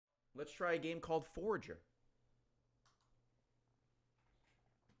Let's try a game called Forager.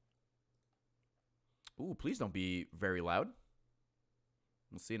 Ooh, please don't be very loud.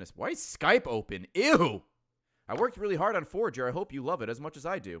 We'll see in a... Why is Skype open? Ew! I worked really hard on Forager. I hope you love it as much as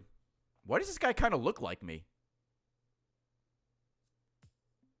I do. Why does this guy kind of look like me?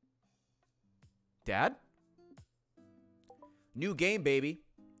 Dad? New game, baby.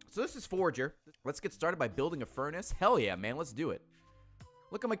 So this is Forager. Let's get started by building a furnace. Hell yeah, man. Let's do it.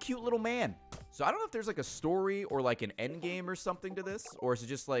 Look, I'm a cute little man. So I don't know if there's like a story or like an end game or something to this. Or is it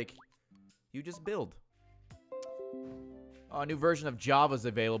just like, you just build. A new version of Java is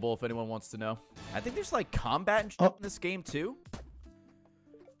available if anyone wants to know. I think there's like combat and shit in this game too.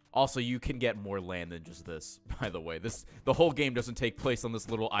 Also, you can get more land than just this, by the way. The whole game doesn't take place on this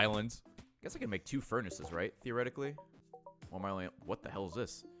little island. I guess I can make 2 furnaces, right? Theoretically. What the hell is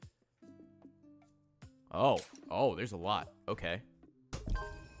this? Oh, there's a lot. Okay.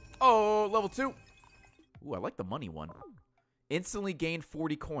 Oh, level 2. Ooh, I like the money one. Instantly gain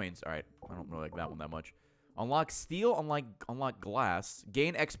 40 coins. All right, I don't really like that one that much. Unlock steel, unlock glass.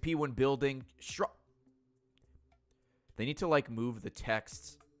 Gain XP when building. They need to, like, move the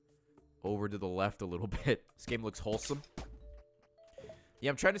text over to the left a little bit. This game looks wholesome. Yeah,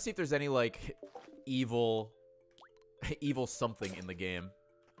 I'm trying to see if there's any, like, evil something in the game.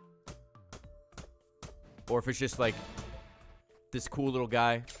 Or if it's just, like, this cool little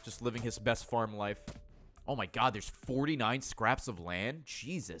guy just living his best farm life. Oh, my God, there's 49 scraps of land?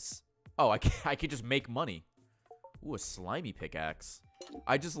 Jesus. Oh, I can just make money. Ooh, a slimy pickaxe.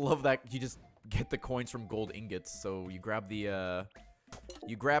 I just love that you just get the coins from gold ingots. So you grab the,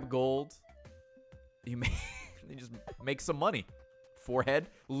 you grab gold. You just make some money. Forehead.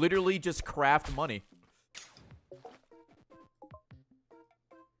 Literally just craft money.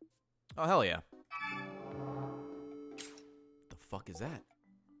 Oh, hell yeah. The fuck is that?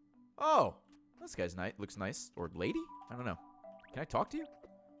 Oh, this guy's nice. Looks nice. Or lady? I don't know. Can I talk to you?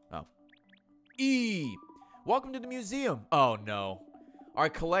 Oh. E. Welcome to the museum. Oh, no. Our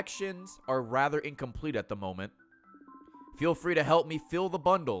collections are rather incomplete at the moment. Feel free to help me fill the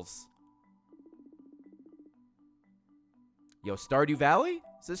bundles. Yo, Stardew Valley?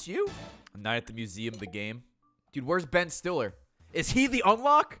 Is this you? Night at the Museum, the game. Dude, where's Ben Stiller? Is he the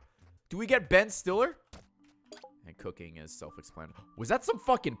unlock? Do we get Ben Stiller? And cooking is self-explanatory. Was that some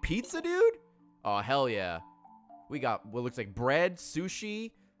fucking pizza, dude? Oh, hell yeah. We got what looks like bread,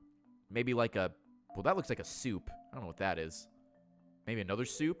 sushi, maybe like a... Well, that looks like a soup. I don't know what that is. Maybe another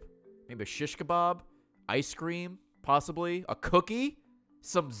soup? Maybe a shish kebab? Ice cream? Possibly? A cookie?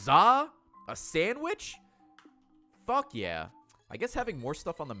 Some za? A sandwich? Fuck yeah. I guess having more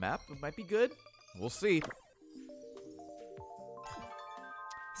stuff on the map might be good. We'll see.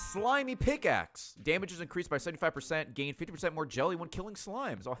 Slimy pickaxe. Damage is increased by 75%. Gain 50% more jelly when killing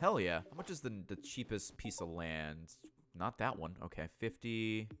slimes. Oh, hell yeah. How much is the cheapest piece of land? Not that one. Okay,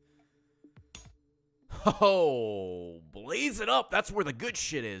 50... Oh, blaze it up. That's where the good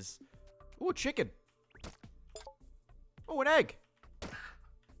shit is. Ooh, a chicken. Oh, an egg.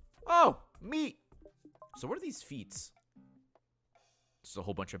 Oh, meat. So what are these feats? Just a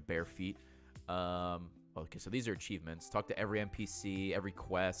whole bunch of bare feet. Okay, so these are achievements. Talk to every NPC, every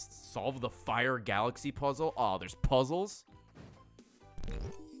quest. Solve the Fire Galaxy puzzle. Oh, there's puzzles.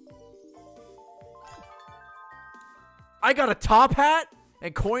 I got a top hat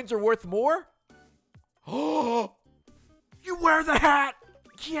and coins are worth more? Oh, you wear the hat.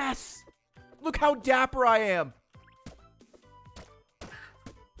 Yes. Look how dapper I am.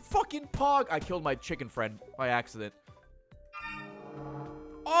 Fucking pog. I killed my chicken friend by accident.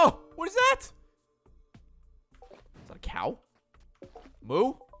 Oh, what is that? Is that a cow?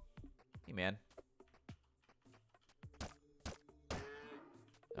 Moo? Hey, man.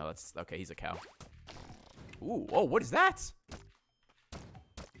 Oh, that's... Okay, he's a cow. Ooh, oh, what is that?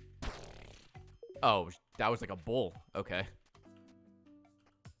 Oh, that was like a bull. Okay.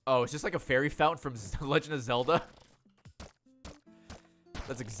 Oh, it's just like a fairy fountain from Legend of Zelda.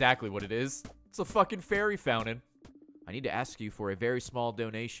 That's exactly what it is. It's a fucking fairy fountain. I need to ask you for a very small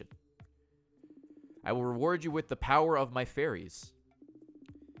donation. I will reward you with the power of my fairies.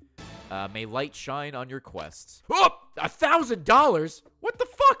 May light shine on your quests. Oh! $1,000? What the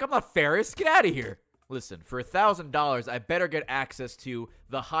fuck? I'm not Ferris. Get out of here. Listen, for $1,000, I better get access to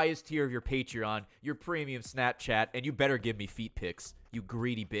the highest tier of your Patreon, your premium Snapchat, and you better give me feet pics, you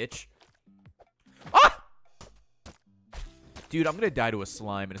greedy bitch. Ah! Dude, I'm gonna die to a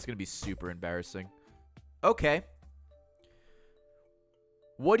slime, and it's gonna be super embarrassing. Okay.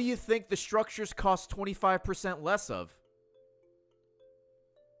 What do you think the structures cost 25% less of?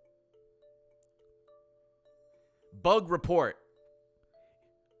 Bug report.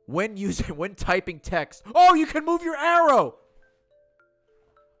 when typing text. Oh, you can move your arrow.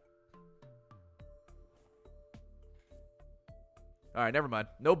 All right, never mind.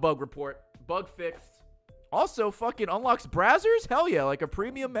 No bug report. Bug fixed. Also, fucking unlocks browsers? Hell yeah, like a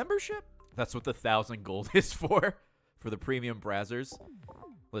premium membership? That's what the 1,000 gold is for the premium browsers.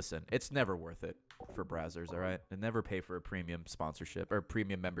 Listen, it's never worth it for browsers, all right? And never pay for a premium sponsorship or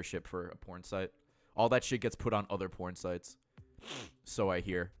premium membership for a porn site. All that shit gets put on other porn sites. So I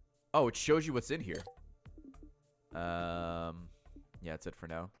hear. Oh, it shows you what's in here. Yeah, that's it for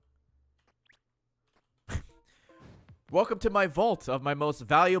now. Welcome to my vault of my most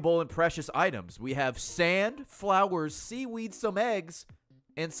valuable and precious items. We have sand, flowers, seaweed, some eggs,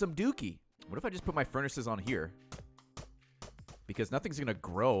 and some dookie. What if I just put my furnaces on here? Because nothing's going to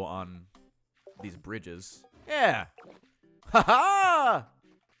grow on these bridges. Yeah. Ha-ha!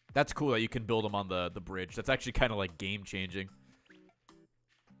 That's cool that you can build them on the bridge. That's actually kind of like game-changing.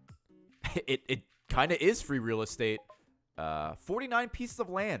 It kind of is free real estate. 49 pieces of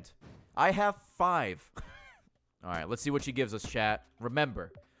land. I have 5. All right, let's see what she gives us, chat.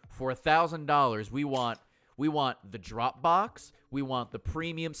 Remember, for $1,000, we want the Dropbox, we want the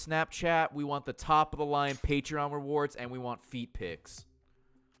premium Snapchat, we want the top-of-the-line Patreon rewards, and we want feet pics.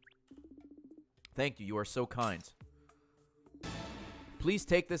 Thank you. You are so kind. Please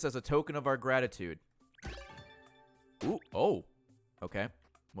take this as a token of our gratitude. Ooh, oh. Okay.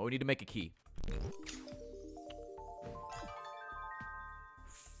 Well, we need to make a key.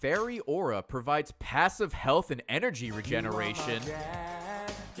 Fairy Aura provides passive health and energy regeneration.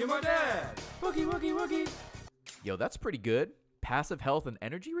 You're my dad. Woogie, woogie, woogie. Yo, that's pretty good. Passive health and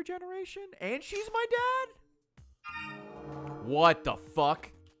energy regeneration? And she's my dad? What the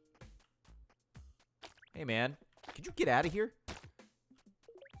fuck? Hey, man. Could you get out of here?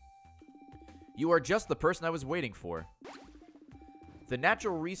 You are just the person I was waiting for. The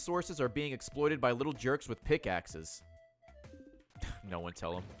natural resources are being exploited by little jerks with pickaxes. No one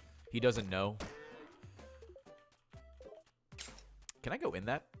tell him. He doesn't know. Can I go in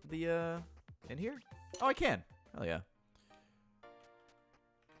that? In here? Oh, I can. Hell yeah.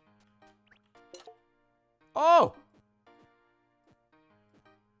 Oh!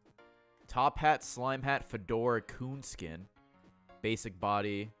 Top hat, slime hat, fedora, coonskin. Basic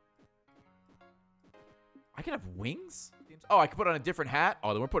body. I can have wings? Oh, I can put on a different hat?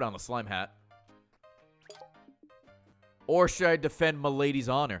 Oh, then we're putting on the slime hat. Or should I defend my lady's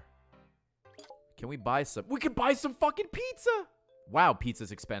honor? Can we buy some? We can buy some fucking pizza! Wow,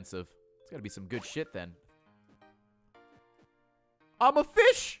 pizza's expensive. It's gotta be some good shit then. I'm a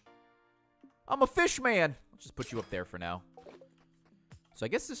fish! I'm a fish man! I'll just put you up there for now. So I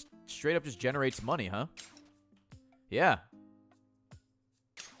guess this straight up just generates money, huh? Yeah.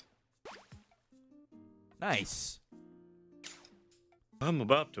 Nice. I'm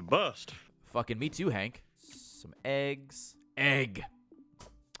about to bust. Fucking me too, Hank. Some eggs. Egg.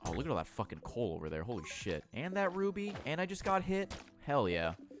 Oh, look at all that fucking coal over there. Holy shit. And that ruby. And I just got hit. Hell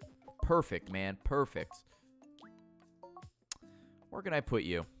yeah. Perfect, man. Perfect. Where can I put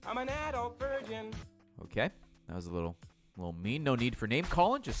you? I'm an adult virgin. Okay. That was a little mean. No need for name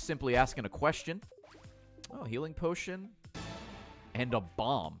calling. Just simply asking a question. Oh, healing potion. And a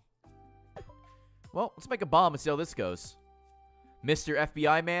bomb. Well, let's make a bomb and see how this goes. Mr.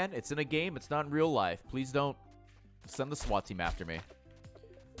 FBI man, it's in a game. It's not in real life. Please don't send the SWAT team after me.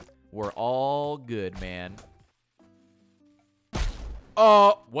 We're all good, man.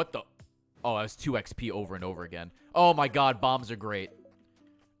 Oh, what the? Oh, that was 2 XP over and over again. Oh my god, bombs are great.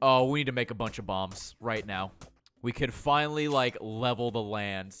 Oh, we need to make a bunch of bombs right now. We could finally, like, level the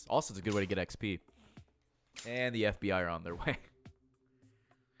lands. Also, it's a good way to get XP. And the FBI are on their way.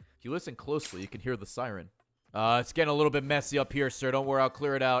 If you listen closely, you can hear the siren. It's getting a little bit messy up here, sir. Don't worry, I'll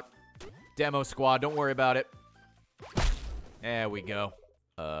clear it out. Demo squad, don't worry about it. There we go.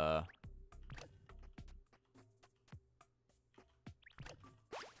 Are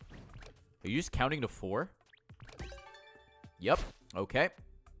you just counting to 4? Yep. Okay.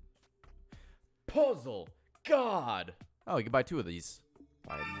 Puzzle. God. Oh, you can buy 2 of these.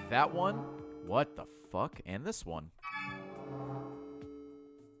 Buy that one. What the fuck? And this one.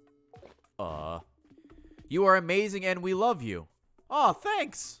 You are amazing and we love you. Oh,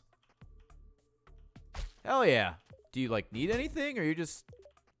 thanks. Hell yeah. Do you, like, need anything or are you just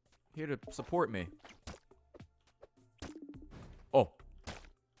here to support me? Oh.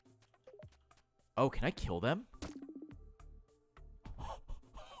 Oh, can I kill them?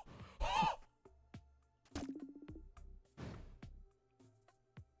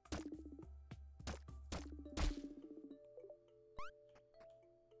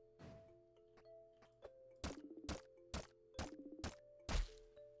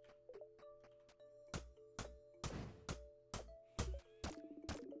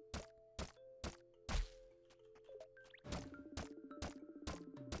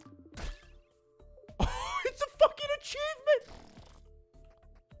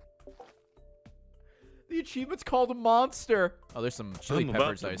 achievement's called a monster. Oh, there's some chili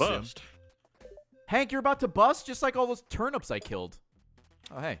peppers, I assume. Hank, you're about to bust? Just like all those turnips I killed.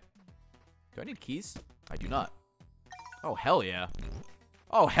 Oh, hey. Do I need keys? I do not. Oh, hell yeah.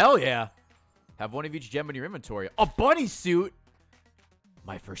 Oh, hell yeah. Have one of each gem in your inventory. A bunny suit?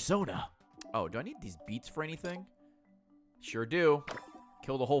 My persona. Oh, do I need these beats for anything? Sure do.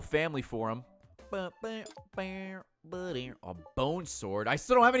 Kill the whole family for him. A bone sword? I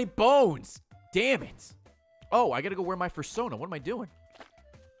still don't have any bones. Damn it. Oh, I gotta go wear my persona. What am I doing?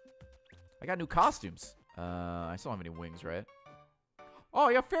 I got new costumes. I still don't have any wings, right? Oh,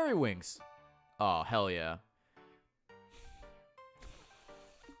 I got fairy wings. Oh, hell yeah.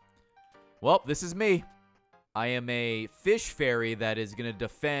 Well, this is me. I am a fish fairy that is going to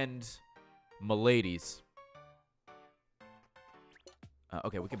defend miladies.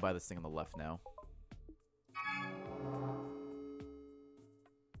 Okay, we can buy this thing on the left now.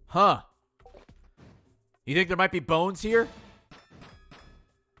 Huh. You think there might be bones here?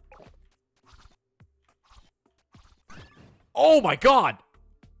 Oh my god!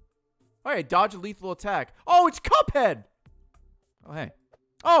 Alright, dodge a lethal attack. Oh, it's Cuphead! Oh, hey.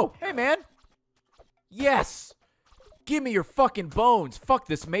 Oh, hey, man! Yes! Give me your fucking bones. Fuck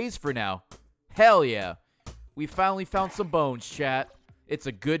this maze for now. Hell yeah. We finally found some bones, chat. It's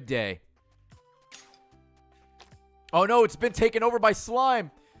a good day. Oh no, it's been taken over by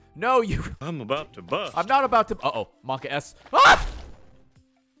slime. No, you... I'm about to bust. I'm not about to... Uh-oh. Monka S. Ah!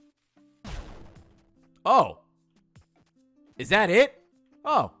 Oh. Is that it?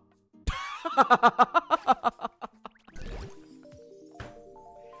 Oh.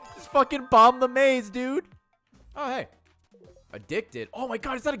 Just fucking bomb the maze, dude. Oh, hey. Addicted. Oh my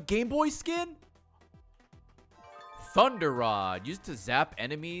god, is that a Game Boy skin? Thunder Rod. Used to zap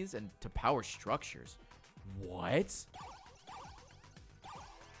enemies and to power structures. What?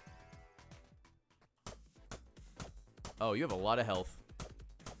 Oh, you have a lot of health.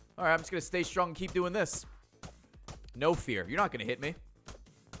 Alright, I'm just gonna stay strong and keep doing this. No fear. You're not gonna hit me.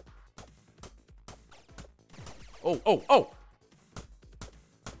 Oh, oh, oh!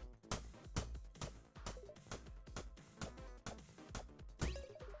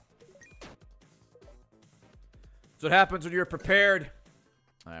 That's what happens when you're prepared.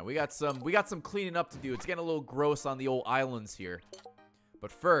 All right, we got some cleaning up to do. It's getting a little gross on the old islands here.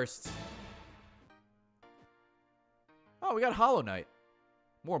 But first, oh, we got Hollow Knight.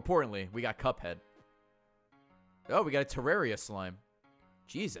 More importantly, we got Cuphead. Oh, we got a Terraria slime.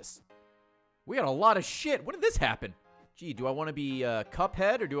 Jesus. We got a lot of shit. When did this happen? Gee, do I want to be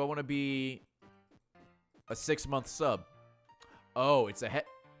Cuphead or do I want to be a 6-month sub? Oh, it's a head.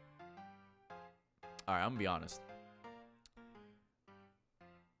 All right, I'm going to be honest.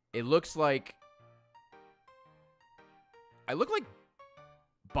 It looks like... I look like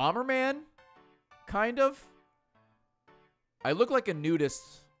Bomberman, kind of. I look like a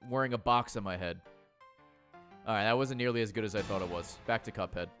nudist wearing a box on my head. Alright, that wasn't nearly as good as I thought it was. Back to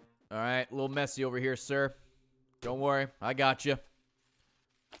Cuphead. Alright, a little messy over here, sir. Don't worry, I got you.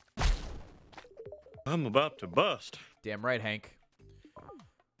 I'm about to bust. Damn right, Hank.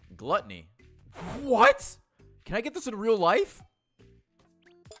 Gluttony. What? Can I get this in real life?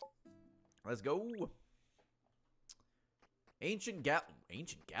 Let's go. Ancient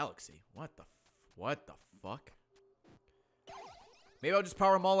Galaxy. What the fuck? Maybe I'll just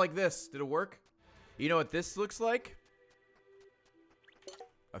power them all like this. Did it work? You know what this looks like?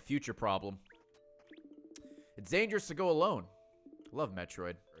 A future problem. It's dangerous to go alone. Love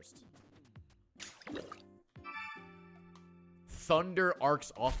Metroid. First. Thunder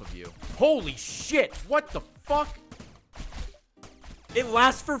arcs off of you. Holy shit! What the fuck? It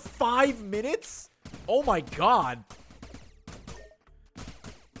lasts for 5 minutes? Oh my god.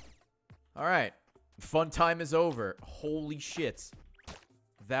 Alright. Fun time is over. Holy shit.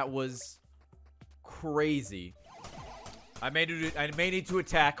 That was crazy. I may need to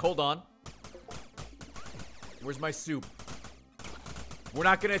attack. Hold on. Where's my soup? We're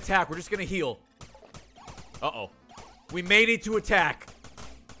not going to attack. We're just going to heal. Uh-oh. We may need to attack.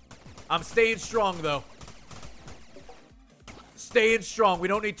 I'm staying strong, though. Staying strong. We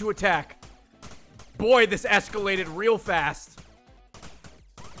don't need to attack. Boy, this escalated real fast.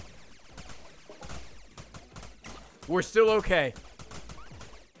 We're still okay.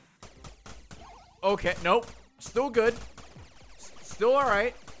 Okay, nope. Still good. Still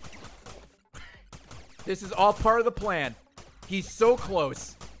alright. This is all part of the plan. He's so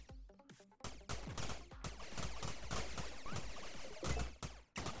close.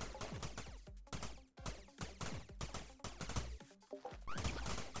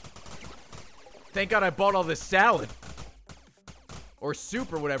 Thank God I bought all this salad. Or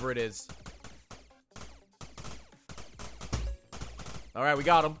soup or whatever it is. All right, we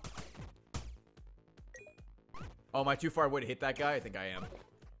got him. Oh, am I too far away to hit that guy? I think I am.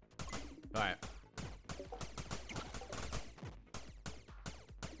 All right.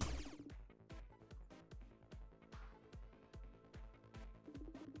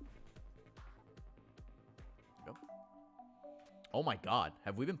 Go. Oh my god.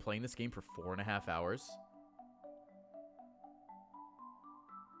 Have we been playing this game for 4.5 hours?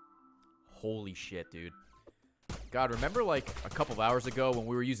 Holy shit, dude. God, remember like a couple of hours ago when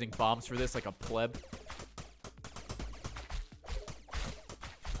we were using bombs for this like a pleb?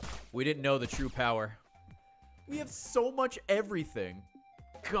 We didn't know the true power. We have so much everything.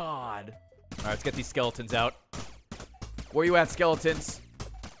 God. All right, let's get these skeletons out. Where you at, skeletons?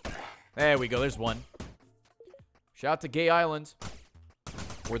 There we go. There's one. Shout out to Gay Island,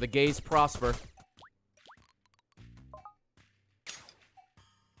 where the gays prosper.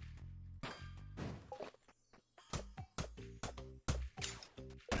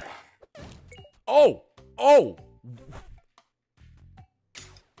 Oh! Oh!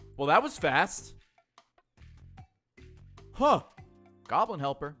 Well, that was fast. Huh. Goblin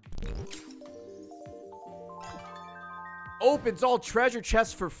helper. Opens all treasure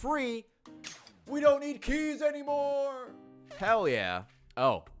chests for free. We don't need keys anymore. Hell yeah.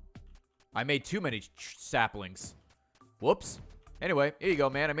 Oh. I made too many saplings. Whoops. Anyway, here you go,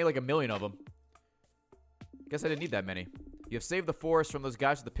 man. I made like 1 million of them. Guess I didn't need that many. You have saved the forest from those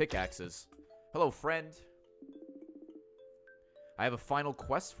guys with the pickaxes. Hello, friend. I have a final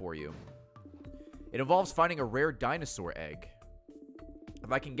quest for you. It involves finding a rare dinosaur egg.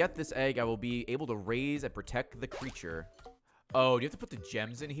 If I can get this egg, I will be able to raise and protect the creature. Oh, do you have to put the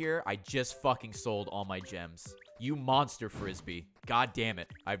gems in here? I just fucking sold all my gems. You monster, Frisbee. God damn it.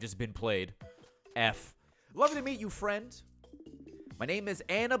 I've just been played. F. Lovely to meet you, friend. My name is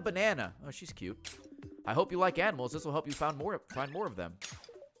Anna Banana. Oh, she's cute. I hope you like animals. This will help you find more of them.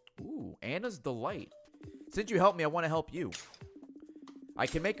 Ooh, Anna's Delight. Since you helped me, I want to help you. I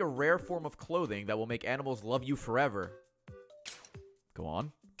can make a rare form of clothing that will make animals love you forever. Go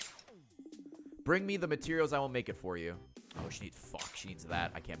on. Bring me the materials, I will make it for you. Oh, she needs, she needs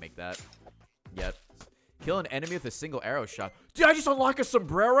that. I can't make that yet. Kill an enemy with a single arrow shot. Did I just unlock a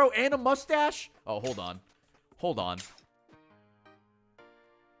sombrero and a mustache? Oh, hold on. Hold on.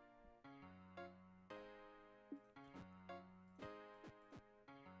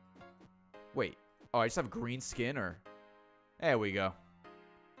 Wait. Oh, I just have green skin, or... There we go.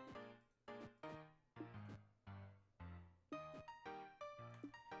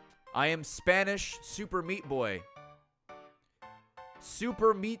 I am Spanish Super Meat Boy.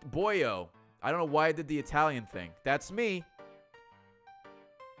 Super Meat Boyo. I don't know why I did the Italian thing. That's me.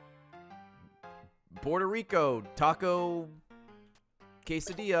 Puerto Rico Taco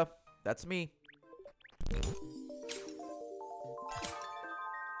Quesadilla. That's me.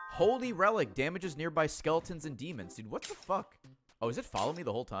 Holy Relic damages nearby skeletons and demons. Dude, what the fuck? Oh, does it follow me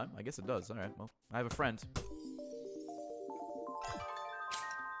the whole time? I guess it does. All right, well, I have a friend.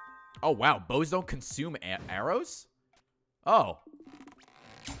 Oh, wow. Bows don't consume arrows? Oh.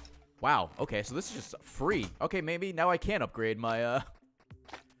 Wow. Okay, so this is just free. Okay, maybe now I can upgrade my,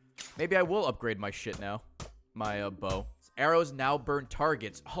 Maybe I will upgrade my shit now. My, bow. Arrows now burn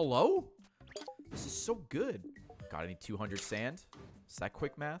targets. Hello? This is so good. God, I need 200 sand. Is that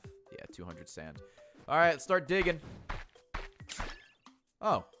quick math? Yeah, 200 sand. All right, let's start digging.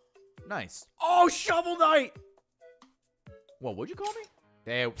 Oh, nice. Oh, Shovel Knight! What, what'd you call me?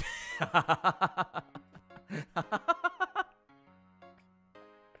 There.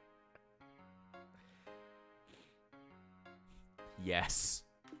 Yes.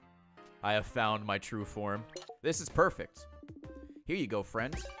 I have found my true form. This is perfect. Here you go,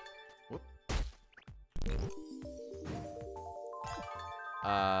 friend. Whoop.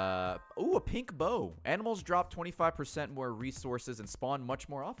 Ooh, a pink bow. Animals drop 25% more resources and spawn much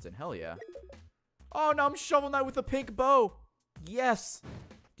more often. Hell yeah. Oh, no, I'm Shovel Knight with a pink bow. Yes.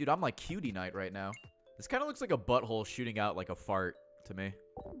 Dude, I'm like Cutie Knight right now. This kind of looks like a butthole shooting out like a fart to me.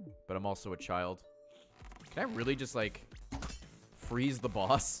 But I'm also a child. Can I really just like freeze the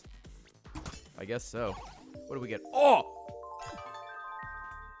boss? I guess so. What do we get? Oh!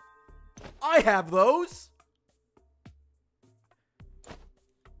 I have those!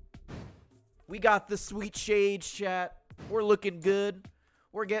 We got the sweet shades, chat. We're looking good.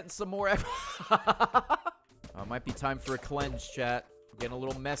 We're getting some more... Might be time for a cleanse, chat. Getting a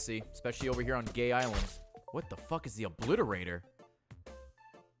little messy, especially over here on Gay Island. What the fuck is the Obliterator?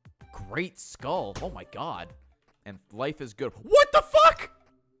 Great skull. Oh my god. And life is good. What the fuck?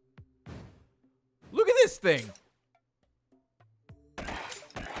 Look at this thing.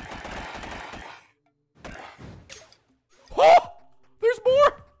 Oh! There's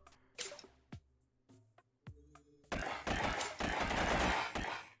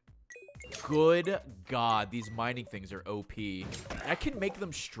good God, these mining things are OP. I can make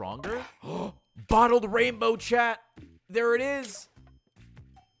them stronger. Bottled rainbow, chat. There it is.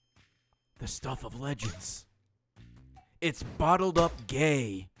 The stuff of legends. It's bottled up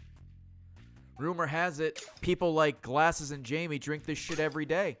gay. Rumor has it, people like Glasses and Jamie drink this shit every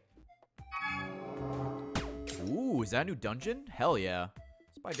day. Ooh, is that a new dungeon? Hell yeah.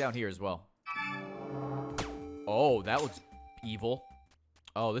 Let's buy down here as well. Oh, that looks evil.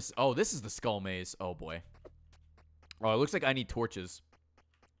 Oh, this is the skull maze. Oh boy. Oh, it looks like I need torches,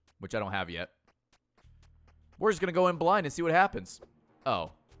 which I don't have yet. We're just gonna go in blind and see what happens.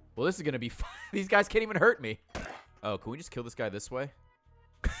 Oh, well, this is gonna be fun. These guys can't even hurt me. Oh, can we just kill this guy this way?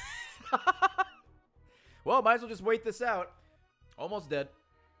 Well, might as well just wait this out. Almost dead.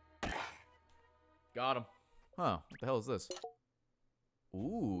 Got him. Huh, what the hell is this?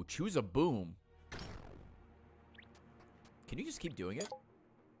 Ooh, choose a boom. Can you just keep doing it?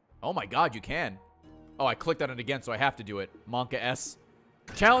 Oh my God, you can. Oh, I clicked on it again, so I have to do it. Monka S.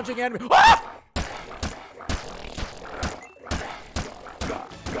 Challenging enemy. Ah!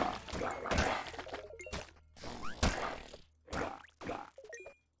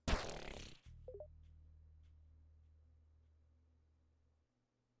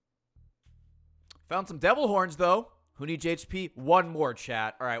 Found some devil horns, though. Who needs HP? One more,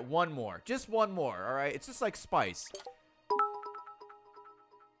 chat. All right, one more. Just one more, all right? It's just like spice.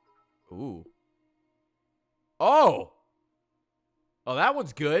 Ooh. Oh! Oh, that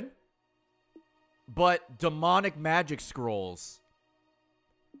one's good. But demonic magic scrolls.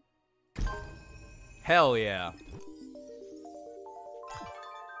 Hell yeah.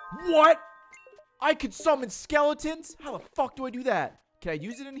 What? I could summon skeletons? How the fuck do I do that? Can I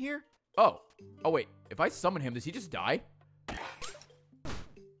use it in here? Oh. Oh, wait. If I summon him, does he just die?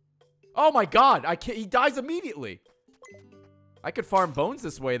 Oh my God. I can't. He dies immediately. I could farm bones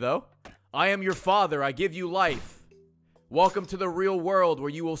this way, though. I am your father. I give you life. Welcome to the real world where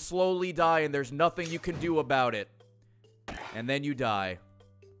you will slowly die and there's nothing you can do about it. And then you die.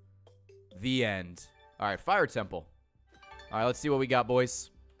 The end. All right, Fire Temple. All right, let's see what we got, boys.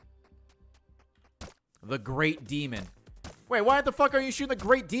 The Great Demon. Wait, why the fuck are you shooting the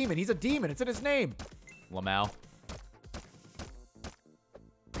Great Demon? He's a demon. It's in his name. Lamau.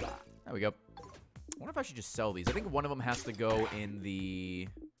 There we go. I wonder if I should just sell these. I think one of them has to go in the...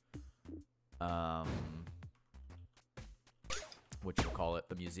 whatchamacallit,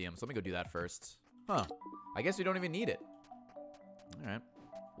 the museum. So let me go do that first. Huh. I guess we don't even need it. All right.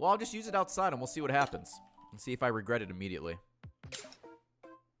 Well, I'll just use it outside and we'll see what happens. And see if I regret it immediately.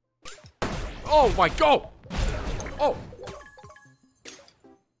 Oh my God! Oh!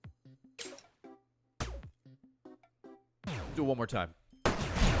 Do it one more time.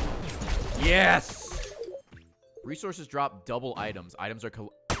 Yes! Resources drop double items. Items are...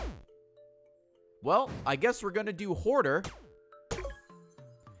 Well, I guess we're gonna do Hoarder.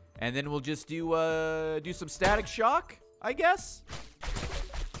 And then we'll just do some Static Shock, I guess.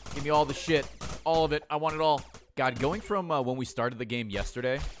 Give me all the shit. All of it. I want it all. God, going from when we started the game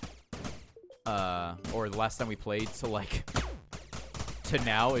yesterday, or the last time we played, to like, to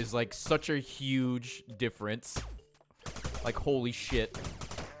now is like such a huge difference. Like, holy shit.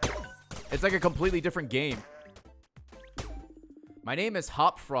 It's like a completely different game. My name is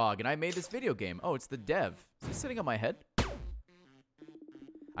Hop Frog, and I made this video game. Oh, it's the dev. Is he sitting on my head?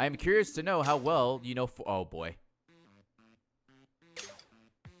 I am curious to know how well you know... Oh, boy.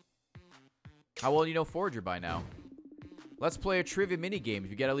 How well you know Forager by now? Let's play a trivia minigame. If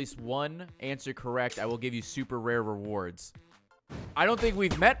you get at least one answer correct, I will give you super rare rewards. I don't think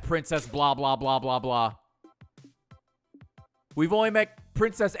we've met Princess blah, blah, blah, blah, blah. We've only met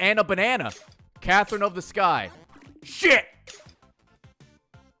Princess Anna Banana. Catherine of the Sky. Shit!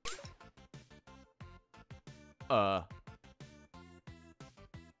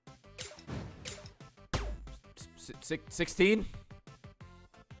 16?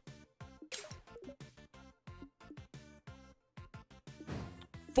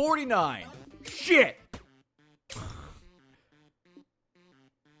 $49. Shit!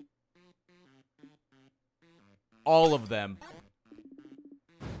 All of them.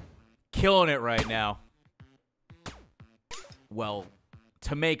 Killing it right now. Well,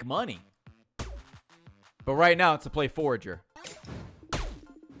 to make money. But right now, it's to play Forager.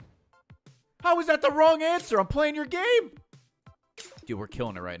 How is that the wrong answer? I'm playing your game. Dude, we're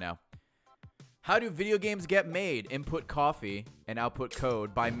killing it right now. How do video games get made? Input coffee and output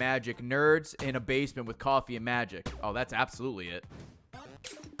code by magic. Nerds in a basement with coffee and magic. Oh, that's absolutely it.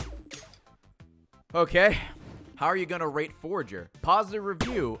 Okay. How are you going to rate Forager? Positive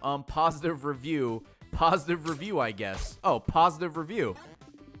review. Positive review. Positive review, I guess. Oh, positive review.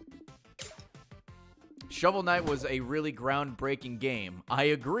 Shovel Knight was a really groundbreaking game. I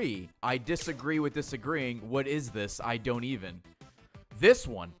agree. I disagree with disagreeing. What is this? I don't even. This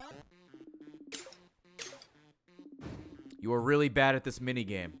one. You are really bad at this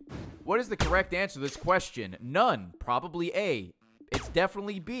minigame. What is the correct answer to this question? None. Probably A. It's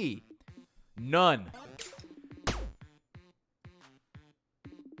definitely B. None.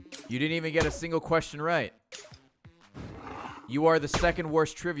 You didn't even get a single question right. You are the second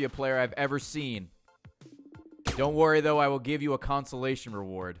worst trivia player I've ever seen. Don't worry, though. I will give you a consolation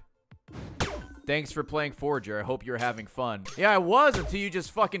reward. Thanks for playing Forager. I hope you're having fun. Yeah, I was until you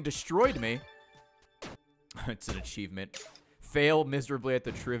just fucking destroyed me. It's an achievement. Fail miserably at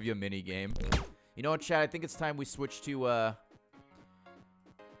the trivia minigame. You know what, chat? I think it's time we switch to,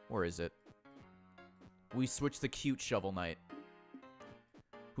 where is it? We switch to cute Shovel Knight,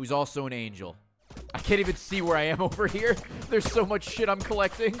 who's also an angel. I can't even see where I am over here. There's so much shit I'm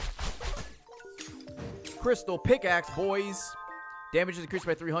collecting. Crystal pickaxe, boys. Damage is increased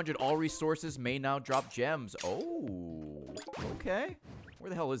by 300. All resources may now drop gems. Oh, okay. Where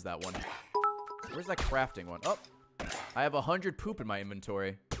the hell is that one? Where's that crafting one? Oh, I have 100 poop in my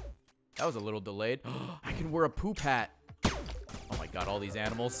inventory. That was a little delayed. I can wear a poop hat. Oh my god, all these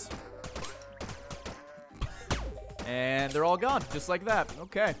animals. And they're all gone, just like that.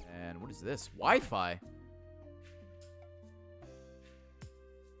 Okay. And what is this? Wi-Fi.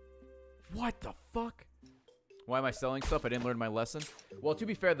 What the fuck? Why am I selling stuff? I didn't learn my lesson. Well, to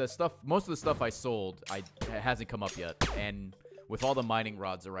be fair, most of the stuff I sold, it hasn't come up yet. And with all the mining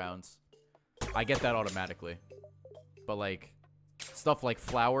rods around, I get that automatically. But like, stuff like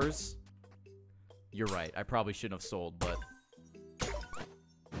flowers, you're right. I probably shouldn't have sold, but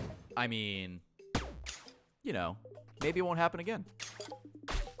I mean, you know, maybe it won't happen again.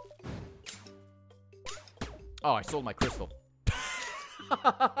 Oh, I sold my crystal.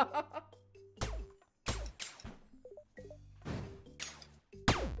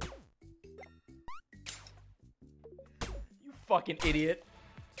 You fucking idiot.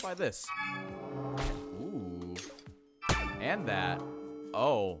 Let's buy this. Ooh. And that.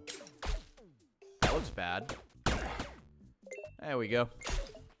 Oh. That looks bad. There we go.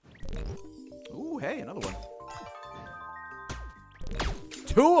 Ooh, hey, another one.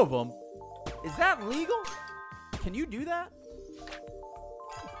 2 of them? Is that legal? Can you do that?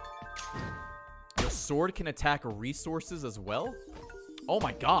 The sword can attack resources as well? Oh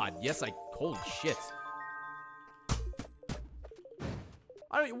my god. Yes, holy shit.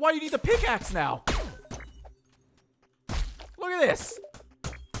 Why do you need the pickaxe now? Look at this.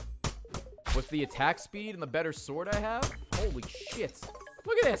 With the attack speed and the better sword I have? Holy shit.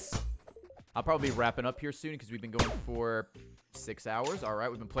 Look at this. I'll probably be wrapping up here soon because we've been going for 6 hours. All right,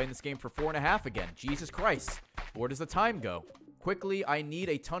 we've been playing this game for 4.5 again. Jesus Christ. Where does the time go? Quickly, I need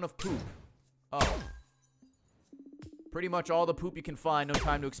a ton of poop. Oh. Pretty much all the poop you can find. No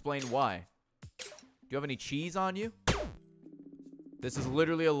time to explain why. Do you have any cheese on you? This is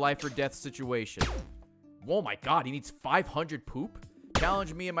literally a life or death situation. Oh my god, he needs 500 poop?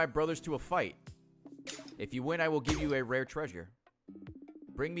 Challenge me and my brothers to a fight. If you win, I will give you a rare treasure.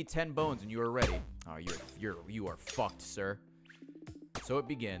 Bring me 10 bones and you are ready. Oh, you are fucked, sir. So it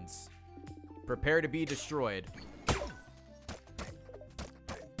begins. Prepare to be destroyed.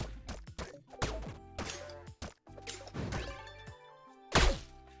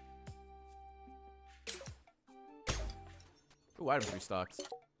 Ooh, item restocks.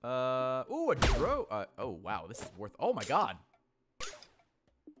 Ooh, a drone. Oh, wow. This is worth... Oh, my God.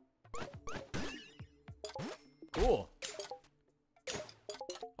 Cool.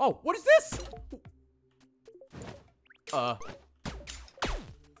 Oh, what is this? Got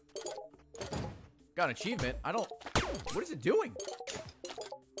an achievement. I don't... What is it doing?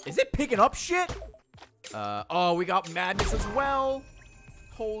 Is it picking up shit? Oh, we got madness as well.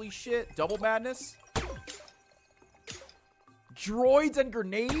 Holy shit. Double madness. Droids and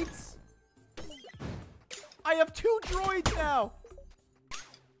grenades? I have 2 droids now.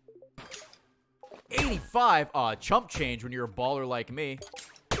 85. Chump change when you're a baller like me.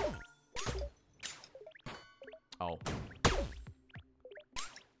 Oh.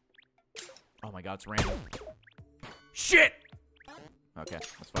 Oh my god, it's random. Shit! Okay,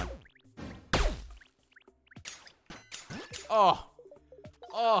 that's fine. Oh.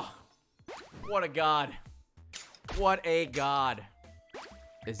 Oh. What a god. What a god.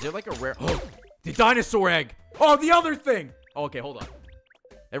 Is there like a rare... Oh, the dinosaur egg! Oh, the other thing! Oh, okay, hold on.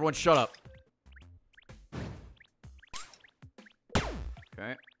 Everyone shut up.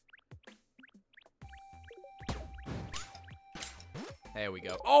 Okay. There we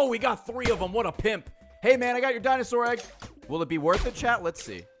go. Oh, we got 3 of them. What a pimp. Hey, man, I got your dinosaur egg. Will it be worth it, chat? Let's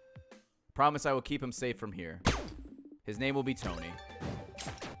see. Promise I will keep him safe from here. His name will be Tony.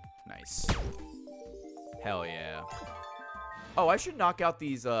 Nice. Hell yeah. Oh, I should knock out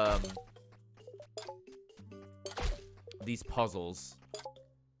these puzzles.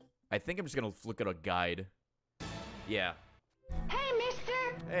 I think I'm just gonna look at a guide. Yeah. Hey, mister!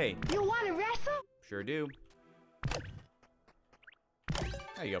 Hey. You want to wrestle? Sure do.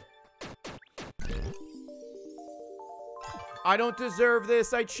 There you go. I don't deserve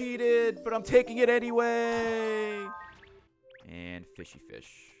this. I cheated, but I'm taking it anyway. And fishy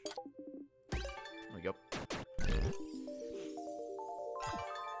fish. There we go.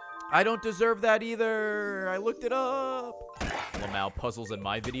 I don't deserve that either. I looked it up. Lamau puzzles in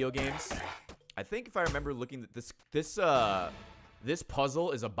my video games. I think if I remember looking at this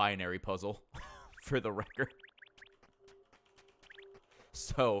puzzle is a binary puzzle for the record.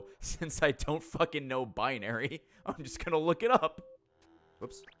 So, since I don't fucking know binary, I'm just gonna look it up.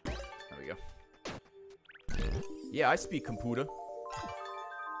 Whoops. There we go. Yeah, I speak computer.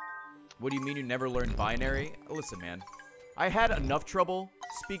 What do you mean you never learned binary? Listen, man. I had enough trouble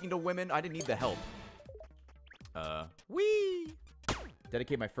speaking to women. I didn't need the help. Whee!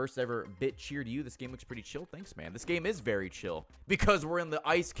 Dedicate my first ever bit cheer to you. This game looks pretty chill. Thanks, man. This game is very chill. Because we're in the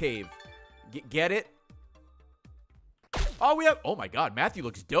ice cave. Get it? Oh, we have... Oh, my God. Matthew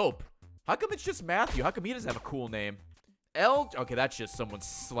looks dope. How come it's just Matthew? How come he doesn't have a cool name? Okay, that's just someone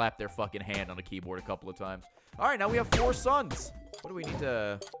slapped their fucking hand on a keyboard a couple of times. All right, now we have 4 sons. What do we need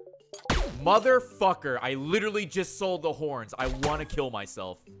to... Motherfucker. I literally just sold the horns. I want to kill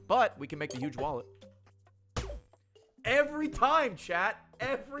myself. But we can make the huge wallet. Every time, chat.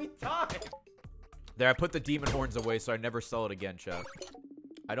 Every time. There, I put the demon horns away so I never sell it again, chat.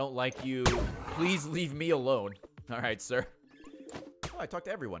 I don't like you. Please leave me alone. All right, sir. Oh, I talked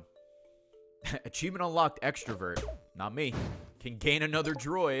to everyone. Achievement unlocked, extrovert. Not me. Can gain another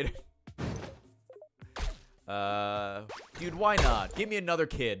droid. Dude, why not? Give me another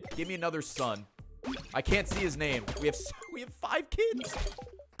kid. Give me another son. I can't see his name. We have 5 kids.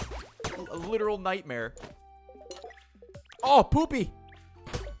 A literal nightmare. Oh, poopy.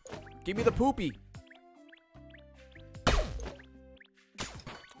 Give me the poopy.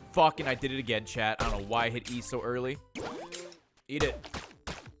 Fucking, I did it again, chat. I don't know why I hit E so early. Eat it.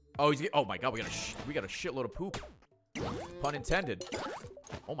 Oh, oh my God, we got a shitload of poop. Pun intended.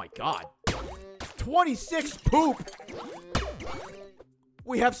 Oh my God. 26 poop.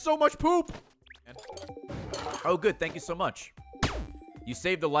 We have so much poop. Oh, good. Thank you so much. You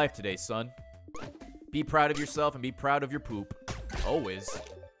saved a life today, son. Be proud of yourself and be proud of your poop. Always.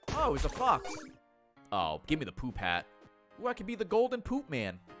 Oh, it's a fox. Oh, give me the poop hat. Ooh, I could be the golden poop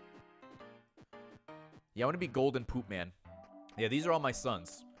man. Yeah, I want to be golden poop man. Yeah, these are all my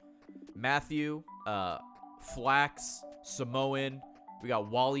sons. Matthew, Flax, Samoan. We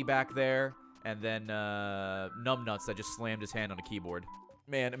got Wally back there. And then Numbnuts that just slammed his hand on a keyboard.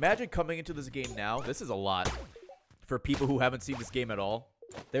 Man, imagine coming into this game now. This is a lot. For people who haven't seen this game at all,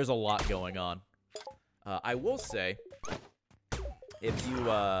 there's a lot going on. I will say, if you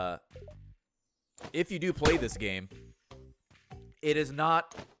do play this game, it is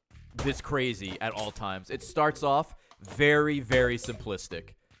not this crazy at all times. It starts off very, very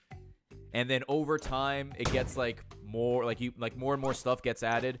simplistic. And then over time, it gets like more more and more stuff gets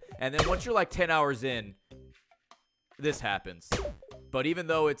added. And then once you're like 10 hours in, this happens. But even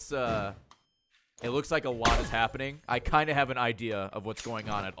though it looks like a lot is happening, I kind of have an idea of what's going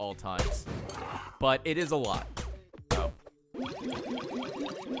on at all times. But it is a lot. So.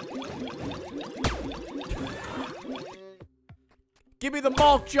 Give me the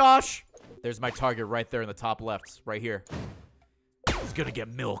milk, Josh! There's my target right there in the top left. Right here. He's gonna get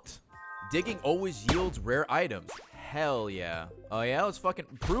milked. Digging always yields rare items. Hell yeah. Oh yeah? Let's fucking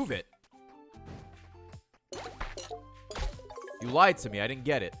prove it. You lied to me. I didn't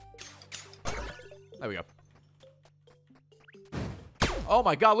get it. There we go. Oh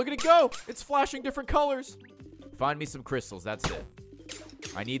my God, look at it go. It's flashing different colors. Find me some crystals. That's it.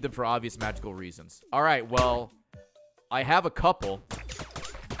 I need them for obvious magical reasons. All right, well, I have a couple.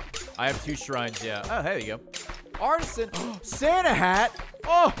 I have 2 shrines, yeah. Oh, there you go. Artisan. Santa hat.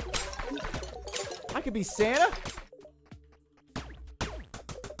 Oh. I could be Santa.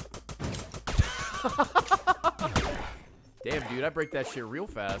 Damn, dude, I break that shit real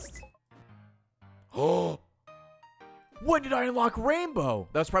fast. Oh. When did I unlock Rainbow?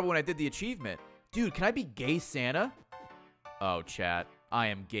 That was probably when I did the achievement. Dude, can I be gay Santa? Oh, chat. I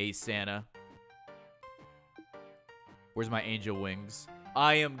am gay Santa. Where's my angel wings?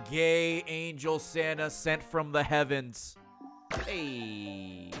 I am gay angel Santa sent from the heavens.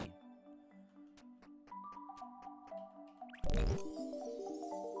 Hey.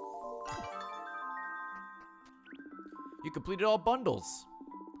 You completed all bundles.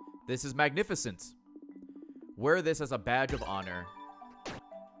 This is magnificent. Wear this as a badge of honor.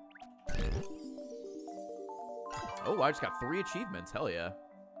 Oh, I just got 3 achievements. Hell yeah.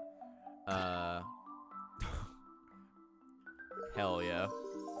 Hell yeah.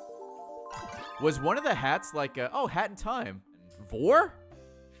 Was one of the hats like a... Oh, hat in time. Vor?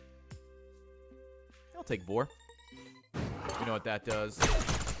 I'll take Vor. You know what that does.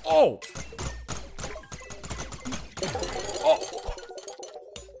 Oh! Oh!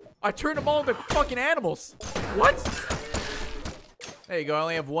 I turned them all into fucking animals. What? There you go. I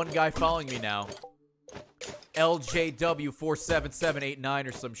only have one guy following me now. LJW47789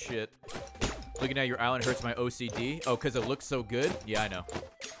 or some shit. Looking at your island hurts my OCD. Oh, because it looks so good? Yeah, I know.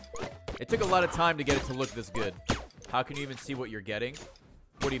 It took a lot of time to get it to look this good. How can you even see what you're getting?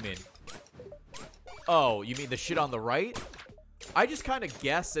 What do you mean? Oh, you mean the shit on the right? I just kind of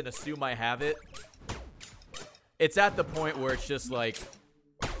guess and assume I have it. It's at the point where it's just like...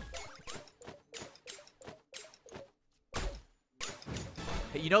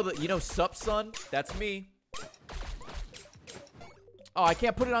 Hey, you know Sup Son? That's me. Oh, I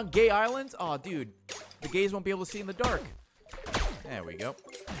can't put it on gay islands? Oh, dude. The gays won't be able to see in the dark. There we go.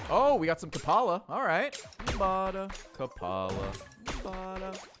 Oh, we got some Kapala. All right. Bada, Kapala.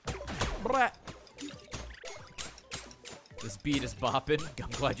 Bada. Brat. This beat is bopping. I'm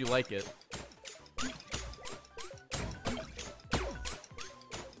glad you like it.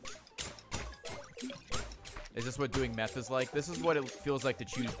 Is this what doing meth is like? This is what it feels like to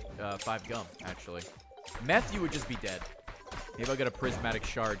chew 5 gum, actually. Meth, you would just be dead. Maybe I'll get a prismatic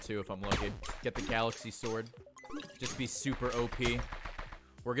shard, too, if I'm lucky. Get the galaxy sword. Just be super OP.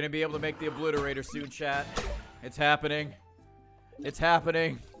 We're going to be able to make the obliterator soon, chat. It's happening. It's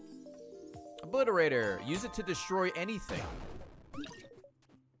happening. Obliterator. Use it to destroy anything.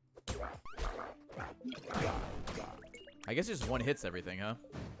 I guess just one hits everything, huh?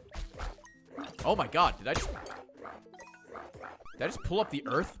 Oh my god, did I just pull up the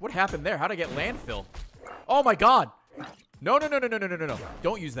earth? What happened there? How'd I get landfill? Oh my god! No.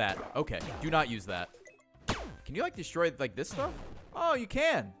 Don't use that. Okay, do not use that. Can you, like, destroy, like, this stuff? Oh, you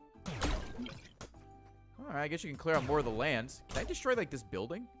can. Alright, I guess you can clear out more of the lands. Can I destroy, like, this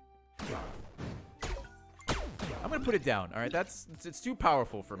building? I'm gonna put it down. Alright, it's too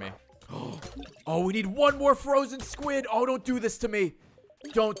powerful for me. Oh, we need one more frozen squid. Oh, don't do this to me.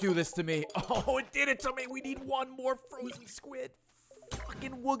 Don't do this to me. Oh, it did it to me. We need one more frozen squid.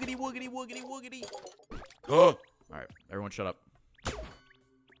 Fucking woogity, woogity, woogity, woogity. All right, everyone shut up.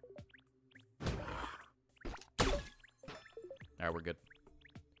 All right, we're good.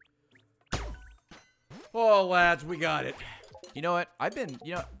 Oh, lads, we got it. You know what? I've been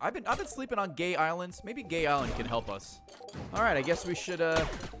sleeping on gay islands. Maybe gay island can help us. All right, I guess we should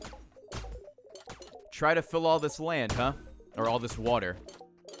try to fill all this land, huh? Or all this water.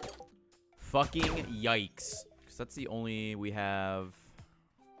 Fucking yikes. Because that's the only we have.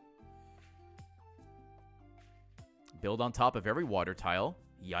 Build on top of every water tile.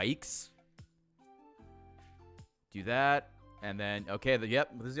 Yikes. Do that. And then, okay,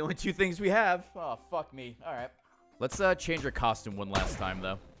 yep, those are the only 2 things we have. Oh, fuck me. All right. Let's change our costume one last time,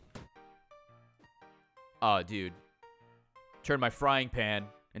 though. Oh, dude. Turn my frying pan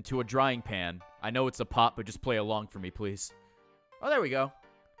into a drying pan. I know it's a pot, but just play along for me, please. Oh, there we go.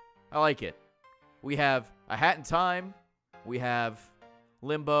 I like it. We have a hat in time. We have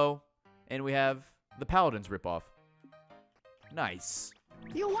Limbo. And we have the Paladins ripoff. Nice.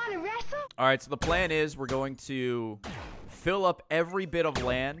 You want to wrestle? All right, so the plan is we're going to fill up every bit of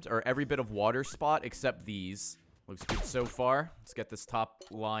land or every bit of water spot except these. Looks good so far. Let's get this top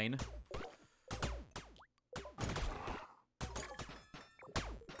line.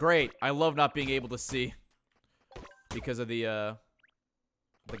 Great. I love not being able to see because of the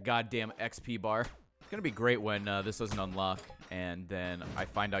goddamn XP bar. It's gonna be great when this doesn't unlock, and then I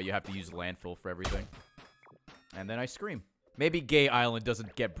find out you have to use landfill for everything, and then I scream. Maybe Gay Island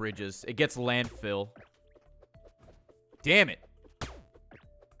doesn't get bridges; it gets landfill. Damn it!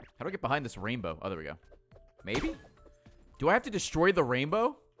 How do I get behind this rainbow? Oh, there we go. Maybe? Do I have to destroy the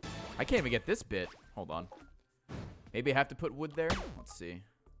rainbow? I can't even get this bit. Hold on. Maybe I have to put wood there. Let's see.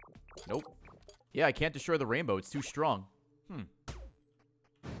 Nope. Yeah, I can't destroy the rainbow. It's too strong.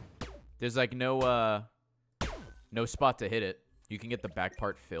 There's like no spot to hit it. You can get the back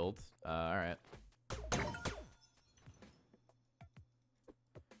part filled. Alright.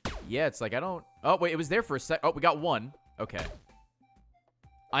 Yeah, it's like I don't... Oh, wait, it was there for a sec. Oh, we got one. Okay.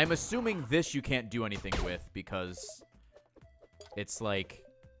 I'm assuming this you can't do anything with because it's like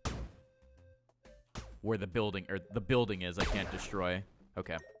where the building is. I can't destroy.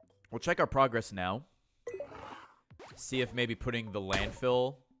 Okay. We'll check our progress now. See if maybe putting the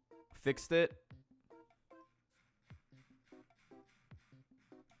landfill fixed it.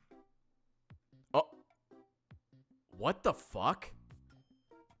 Oh. What the fuck?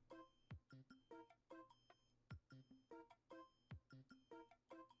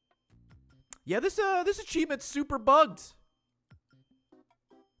 Yeah, this achievement's super bugged.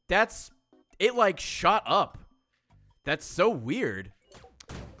 It like shot up. That's so weird.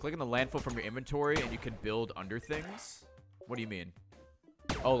 Click on the landfill from your inventory and you can build under things. What do you mean?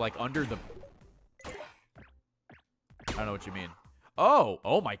 Oh, like under the... I don't know what you mean.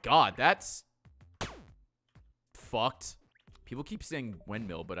 Oh my god, that's fucked. People keep saying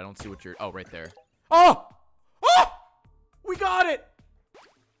windmill, but I don't see what you're... Oh, right there. Oh! Oh! We got it!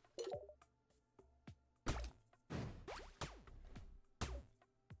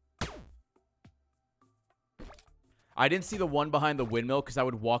 I didn't see the one behind the windmill because I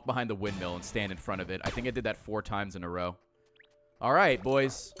would walk behind the windmill and stand in front of it. I think I did that 4 times in a row. All right,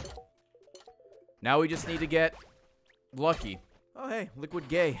 boys. Now we just need to get lucky. Oh, hey, liquid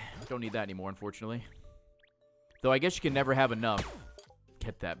gay. Don't need that anymore, unfortunately. Though I guess you can never have enough.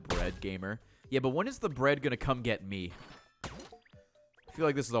 Get that bread, gamer. Yeah, but when is the bread going to come get me? I feel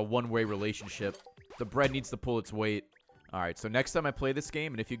like this is a one-way relationship. The bread needs to pull its weight. All right, so next time I play this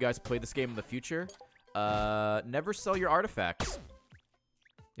game, and if you guys play this game in the future... never sell your artifacts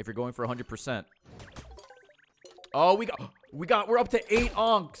if you're going for 100%. Oh, we're up to 8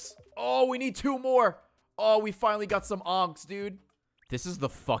 onks. Oh, we need 2 more. Oh, we finally got some onks, dude. This is the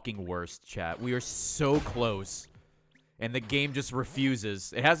fucking worst, chat. We are so close, and the game just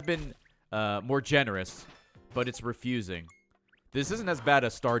refuses. It has been more generous, but it's refusing. This isn't as bad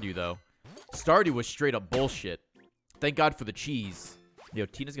as Stardew, though. Stardew was straight up bullshit. Thank God for the cheese. Yo,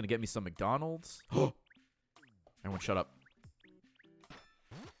 Tina's gonna get me some McDonald's. Everyone shut up.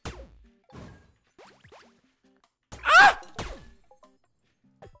 Ah!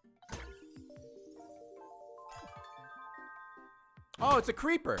 Oh, it's a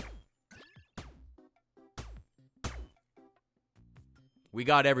creeper. We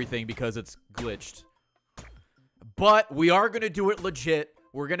got everything because it's glitched. But we are gonna do it legit.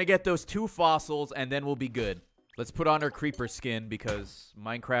 We're gonna get those 2 fossils and then we'll be good. Let's put on our creeper skin because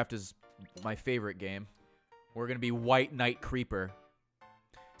Minecraft is my favorite game. We're going to be White Knight Creeper.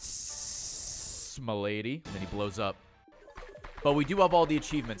 M'lady. And then he blows up. But we do have all the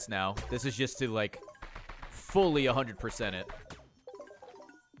achievements now. This is just to, like, fully 100% it.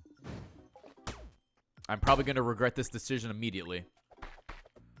 I'm probably going to regret this decision immediately.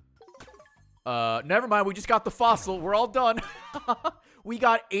 Never mind. We just got the fossil. We're all done. We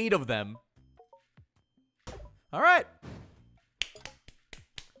got 8 of them. All right.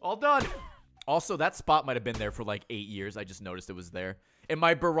 All done. Also, that spot might have been there for like 8 years. I just noticed it was there. In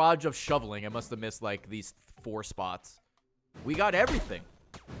my barrage of shoveling, I must have missed like these 4 spots. We got everything.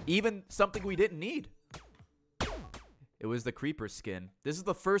 Even something we didn't need. It was the creeper skin. This is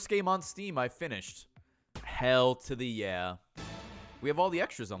the first game on Steam I finished. Hell to the yeah. We have all the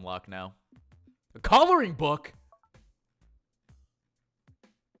extras unlocked now. A coloring book?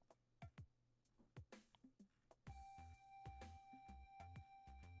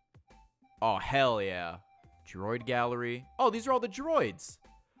 Oh, hell yeah. Droid gallery. Oh, these are all the droids.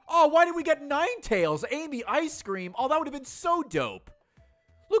 Oh, why did we get Ninetales? Amy Ice Cream. Oh, that would have been so dope.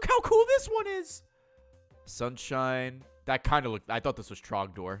 Look how cool this one is. Sunshine. That kind of looked... I thought this was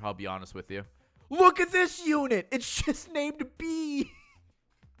Trogdor, I'll be honest with you. Look at this unit. It's just named B.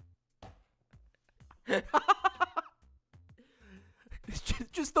 It's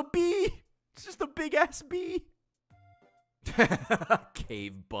just a bee. It's just a big-ass bee.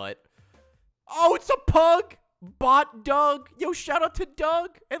 Cave butt. Oh, it's a pug! Bot Doug. Yo, shout out to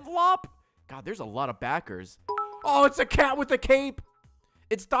Doug and Lop. God, there's a lot of backers. Oh, it's a cat with a cape.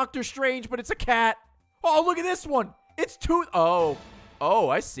 It's Doctor Strange, but it's a cat. Oh, look at this one. It's Tooth. Oh,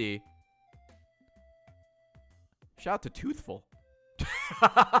 I see. Shout out to Toothful.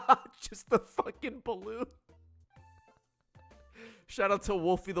 Just the fucking balloon. Shout out to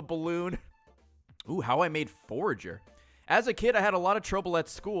Wolfie the Balloon. Ooh, how I made Forager. As a kid, I had a lot of trouble at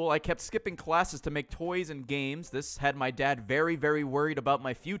school. I kept skipping classes to make toys and games. This had my dad very, very worried about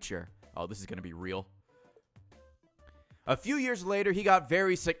my future. Oh, this is going to be real. A few years later, he got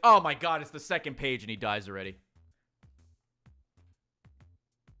very sick. Oh my god, it's the second page and he dies already.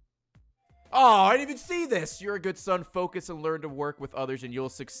 Oh, I didn't even see this. You're a good son. Focus and learn to work with others and you'll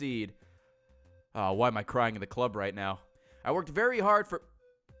succeed. Oh, why am I crying in the club right now? I worked very hard for...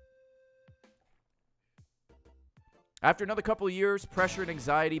 After another couple of years, pressure and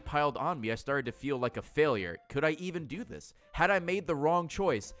anxiety piled on me. I started to feel like a failure. Could I even do this? Had I made the wrong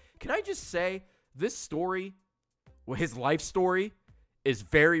choice? Can I just say, this story his life story is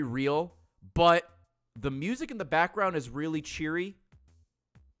very real, but the music in the background is really cheery.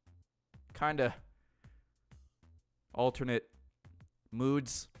 Kind of alternate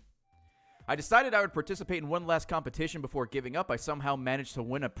moods. I decided I would participate in one last competition before giving up. I somehow managed to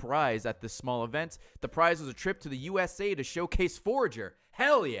win a prize at this small event. The prize was a trip to the USA to showcase Forager.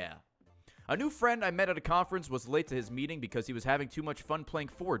 Hell yeah! A new friend I met at a conference was late to his meeting because he was having too much fun playing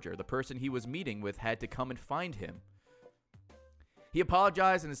Forager. The person he was meeting with had to come and find him. He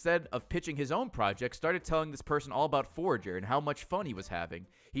apologized and instead of pitching his own project, started telling this person all about Forager and how much fun he was having.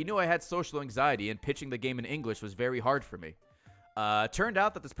 He knew I had social anxiety and pitching the game in English was very hard for me. Turned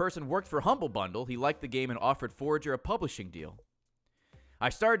out that this person worked for Humble Bundle. He liked the game and offered Forager a publishing deal. I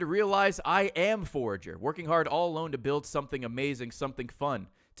started to realize I am Forager, working hard all alone to build something amazing, something fun,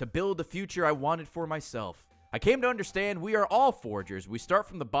 to build the future I wanted for myself. I came to understand we are all Foragers. We start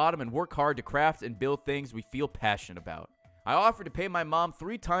from the bottom and work hard to craft and build things we feel passionate about. I offered to pay my mom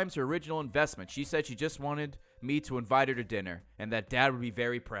 3 times her original investment. She said she just wanted me to invite her to dinner and that dad would be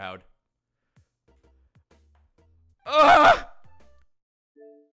very proud.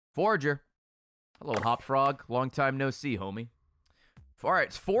 Forager. Hello, Hop Frog. Long time no see, homie. All right,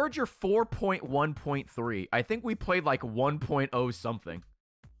 it's Forager 4.1.3. I think we played like 1.0 something.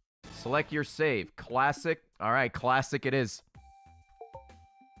 Select your save. Classic. All right, classic it is.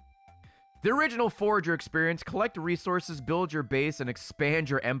 The original Forager experience. Collect resources, build your base, and expand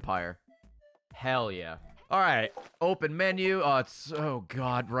your empire. Hell yeah. All right, open menu. Oh, it's... Oh,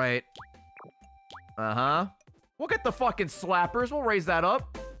 God, right. Uh-huh. We'll get the fucking slappers. We'll raise that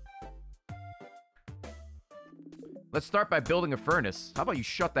up. Let's start by building a furnace. How about you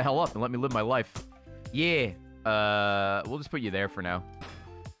shut the hell up and let me live my life? Yeah. We'll just put you there for now.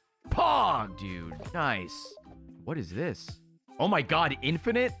 Pog, dude. Nice. What is this? Oh my god,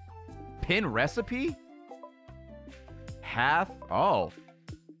 infinite? Pin recipe? Half? Oh.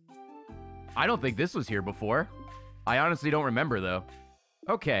 I don't think this was here before. I honestly don't remember, though.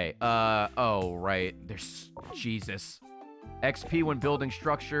 Okay, oh, right. There's... Jesus. XP when building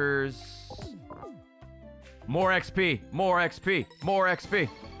structures... More XP, more XP, more XP.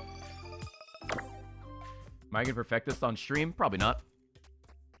 Am I gonna perfect this on stream? Probably not.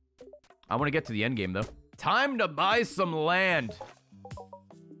 I want to get to the end game, though. Time to buy some land.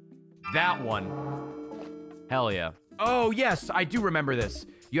 That one. Hell yeah. Oh, yes, I do remember this.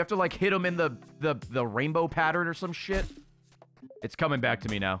 You have to, like, hit them in the rainbow pattern or some shit. It's coming back to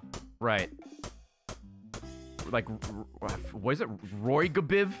me now. Right. Like, what is it? Roy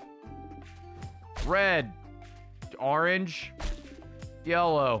Gabiv? Red. Orange,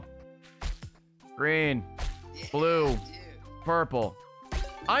 yellow, green, blue, purple.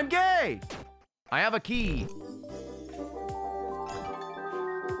 I'm gay! I have a key.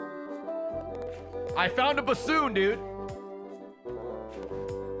 I found a bassoon, dude.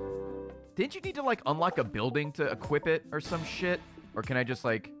 Didn't you need to, like, unlock a building to equip it or some shit? Or can I just,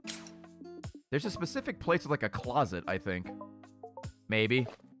 like... There's a specific place with, like, a closet, I think. Maybe.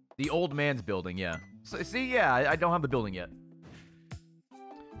 The old man's building, yeah. So, see, yeah, I don't have the building yet.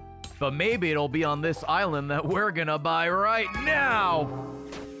 But maybe it'll be on this island that we're gonna buy right now.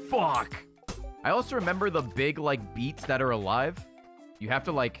 Fuck. I also remember the big, like, beats that are alive. You have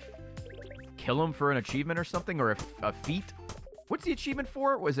to, like, kill them for an achievement or something, or a feat. What's the achievement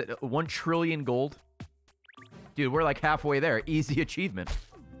for? Was it 1 trillion gold? Dude, we're, like, halfway there. Easy achievement.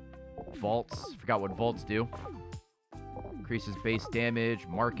 Vaults. Forgot what vaults do. Increases base damage,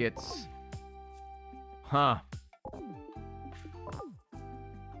 markets... Huh.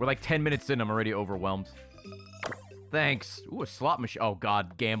 We're like 10 minutes in, I'm already overwhelmed. Thanks. Ooh, a slot machine. Oh,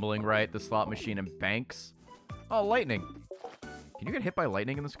 God. Gambling, right? The slot machine and banks. Oh, lightning. Can you get hit by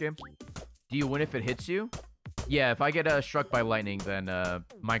lightning in this game? Do you win if it hits you? Yeah, if I get struck by lightning, then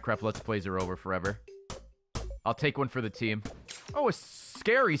Minecraft Let's Plays are over forever. I'll take one for the team. Oh, a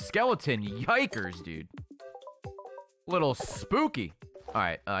scary skeleton. Yikers, dude. Little spooky. All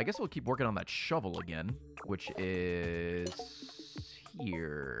right, I guess we'll keep working on that shovel again, which is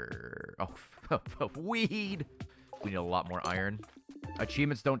here. Oh, weed. We need a lot more iron.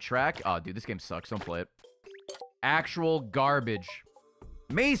 Achievements don't track. Oh, dude, this game sucks. Don't play it. Actual garbage.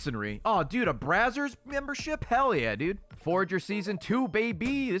 Masonry. Oh, dude, a Brazzers membership? Hell yeah, dude. Forager Season 2,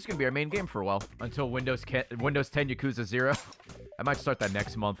 baby. This is going to be our main game for a while. Until Windows 10 Yakuza 0. I might start that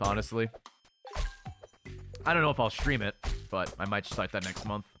next month, honestly. I don't know if I'll stream it, but I might start that next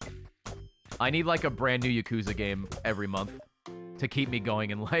month. I need, like, a brand new Yakuza game every month to keep me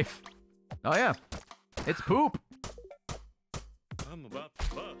going in life. Oh, yeah. It's poop. I'm about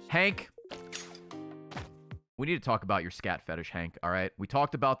to bust. Hank. We need to talk about your scat fetish, Hank, all right? We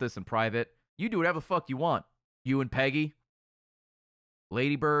talked about this in private. You do whatever the fuck you want. You and Peggy.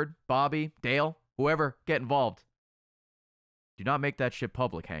 Ladybird, Bobby, Dale, whoever, get involved. Do not make that shit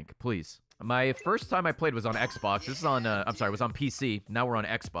public, Hank, please. My first time I played was on Xbox. This is on, I'm sorry, it was on PC. Now we're on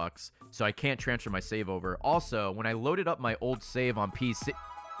Xbox, so I can't transfer my save over. Also, when I loaded up my old save on PC...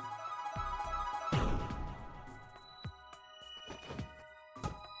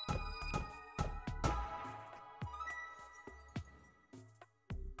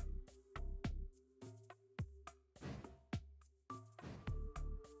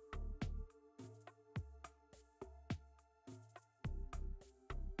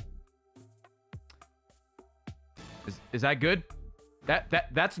 Is that good?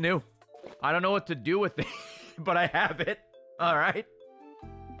 That's new. I don't know what to do with it, but I have it. All right.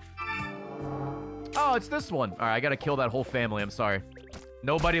 Oh, it's this one. All right, I gotta kill that whole family. I'm sorry.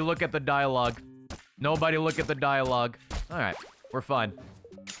 Nobody look at the dialogue. Nobody look at the dialogue. All right, we're fine.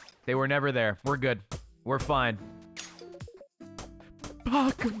 They were never there. We're good. We're fine.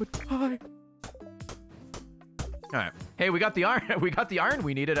 All right. Hey, we got the iron. We got the iron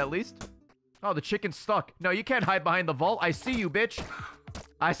we needed at least. Oh, the chicken's stuck. No, you can't hide behind the vault. I see you, bitch.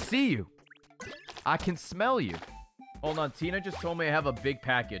 I see you. I can smell you. Hold on, Tina just told me I have a big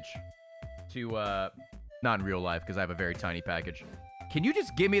package to, not in real life, because I have a very tiny package. Can you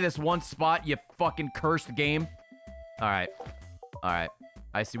just give me this one spot, you fucking cursed game? All right. All right.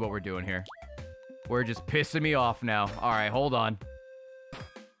 I see what we're doing here. We're just pissing me off now. All right, hold on.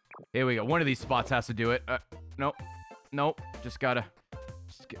 Here we go. One of these spots has to do it. Nope. Nope. Just gotta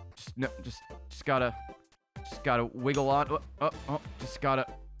wiggle on.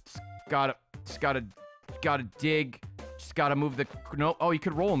 Gotta dig. Just gotta move the. No. Oh, you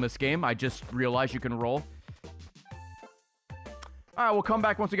could roll in this game. I just realized you can roll. All right, we'll come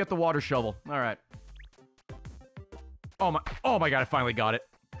back once we get the water shovel. All right. Oh my God! I finally got it.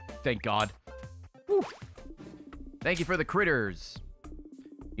 Thank God. Woo. Thank you for the critters.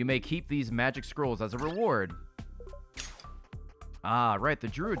 You may keep these magic scrolls as a reward. Ah, right, the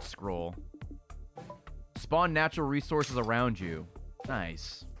Druid Scroll. Spawn natural resources around you.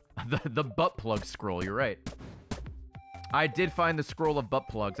 Nice. The butt plug scroll, you're right. I did find the scroll of butt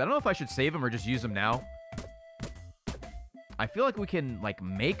plugs. I don't know if I should save them or just use them now. I feel like we can, like,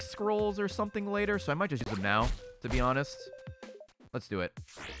 make scrolls or something later, so I might just use them now, to be honest. Let's do it.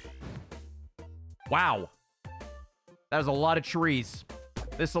 Wow. That is a lot of trees.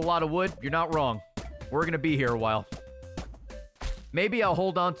 This is a lot of wood. You're not wrong. We're gonna be here a while. Maybe I'll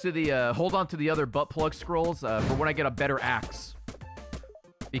hold on to the other butt plug scrolls for when I get a better axe.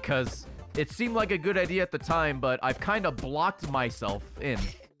 Because it seemed like a good idea at the time, but I've kind of blocked myself in.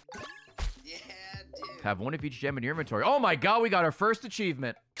 Yeah, dude. Have one of each gem in your inventory. Oh my God, we got our first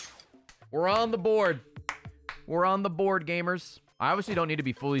achievement. We're on the board. We're on the board, gamers. I obviously don't need to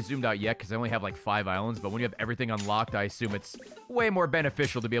be fully zoomed out yet because I only have like 5 islands, but when you have everything unlocked, I assume it's way more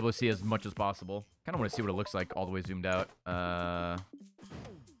beneficial to be able to see as much as possible. Kind of want to see what it looks like all the way zoomed out. Oh,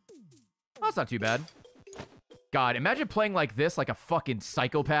 that's not too bad. God, imagine playing like this like a fucking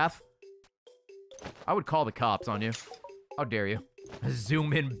psychopath. I would call the cops on you. How dare you?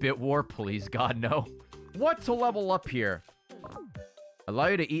 Zoom in bit war, please, God, no. What to level up here? Allow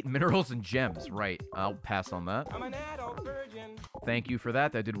you to eat minerals and gems. Right, I'll pass on that. I'm an adult virgin. Thank you for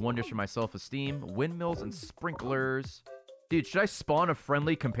that. That did wonders for my self-esteem. Windmills and sprinklers. Dude, should I spawn a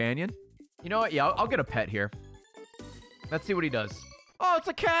friendly companion? You know what? Yeah, I'll get a pet here. Let's see what he does. Oh, it's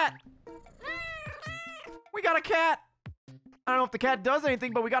a cat! We got a cat! I don't know if the cat does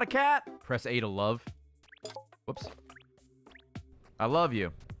anything, but we got a cat. Press A to love. Whoops. I love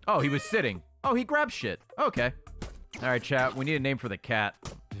you. Oh, he was sitting. Oh, he grabbed shit. Okay. All right, chat. We need a name for the cat.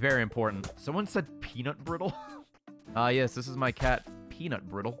 Very important. Someone said Peanut Brittle. Yes, this is my cat, Peanut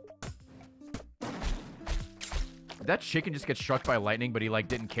Brittle. Did that chicken just get struck by lightning, but he, like,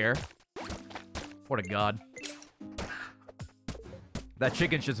 didn't care? What a god. That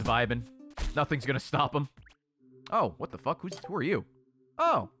chicken's just vibing. Nothing's gonna stop him. Oh, what the fuck? Who are you?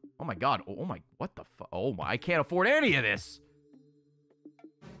 Oh. Oh my god. Oh my, what the fuck? Oh my, I can't afford any of this.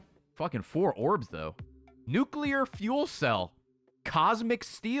 Fucking 4 orbs, though. Nuclear fuel cell. Cosmic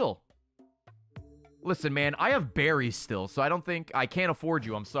steel. Listen, man, I have berries still, so I can't afford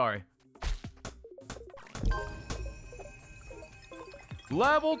you. I'm sorry.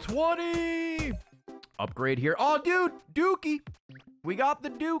 Level 20! Upgrade here. Oh, dude, Dookie. We got the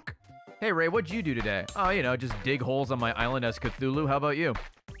Duke. Hey, Ray, what'd you do today? Oh, you know, just dig holes on my island as Cthulhu. How about you?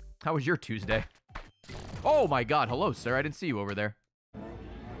 How was your Tuesday? Oh, my God. Hello, sir. I didn't see you over there.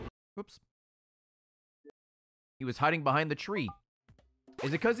 Whoops. He was hiding behind the tree. Is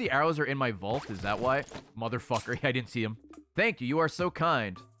it because the arrows are in my vault? Is that why? Motherfucker. I didn't see him. Thank you. You are so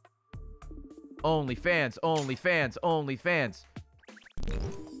kind. Only fans, only fans, only fans. Yeah,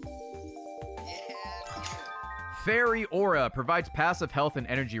 dude. Fairy Aura provides passive health and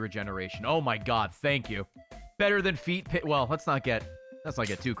energy regeneration. Oh my god, thank you. Better than feet pit. Well, let's not get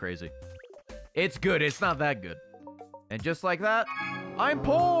too crazy. It's good, it's not that good. And just like that, I'm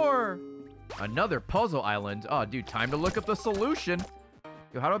poor. Another puzzle island. Oh, dude, time to look up the solution.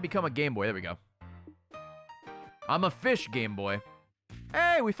 Yo, how do I become a Game Boy? There we go. I'm a fish Game Boy.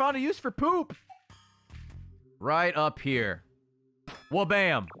 Hey, we found a use for poop. Right up here.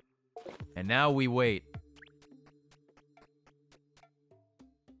 Wha-bam. And now we wait.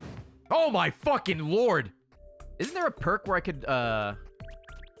 Oh my fucking lord! Isn't there a perk where I could,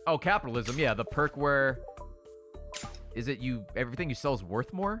 Oh, capitalism, yeah, the perk where... Is it everything you sell is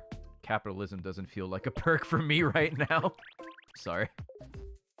worth more? Capitalism doesn't feel like a perk for me right now. Sorry.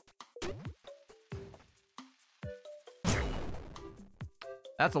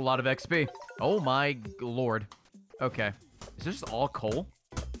 That's a lot of XP. Oh my lord. Okay. Is this just all coal?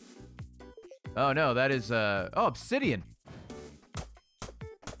 Oh no, that is, oh, obsidian.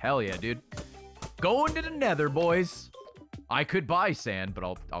 Hell yeah, dude. Going to the nether, boys. I could buy sand, but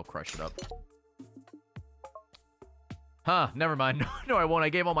I'll crush it up. Huh, never mind. No, I won't. I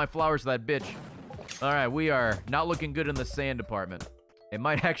gave all my flowers to that bitch. All right, we are not looking good in the sand department. It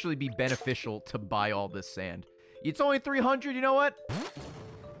might actually be beneficial to buy all this sand. It's only 300, you know what?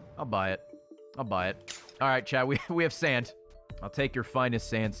 I'll buy it. I'll buy it. All right, chat, we have sand. I'll take your finest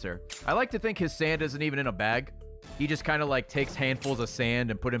sand, sir. I like to think his sand isn't even in a bag. He just kind of like takes handfuls of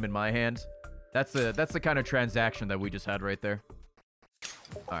sand and put them in my hands. That's the kind of transaction that we just had right there.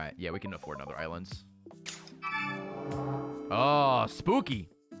 All right, yeah, we can afford another islands. Oh, spooky.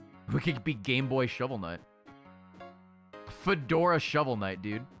 We could be Game Boy Shovel Knight. Fedora Shovel Knight,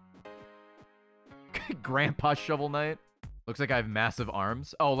 dude. Grandpa Shovel Knight. Looks like I have massive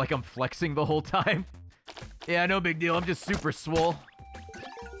arms. Oh, like I'm flexing the whole time. Yeah, no big deal. I'm just super swole.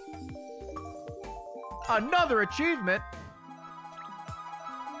 Another achievement.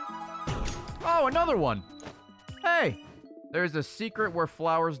 Oh, another one. Hey, there's a secret where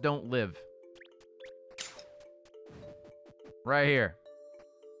flowers don't live. Right here.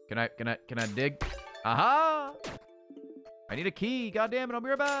 Can I dig? Aha! I need a key. God damn it, I'll be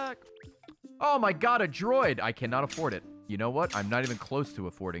right back. Oh my god, a droid. I cannot afford it. You know what? I'm not even close to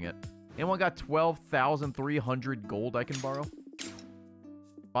affording it. Anyone got 12,300 gold I can borrow?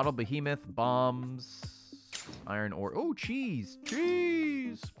 Bottle behemoth, bombs, iron ore. Oh, cheese.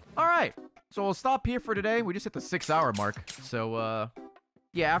 Cheese. All right. So we'll stop here for today. We just hit the 6-hour mark. So,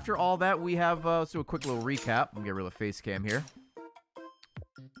 yeah, after all that, we have, let's do a quick little recap. Let me get rid of the face cam here.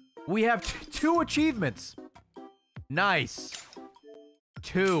 We have 2 achievements. Nice.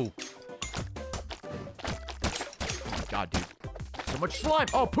 2. God, dude. So much slime.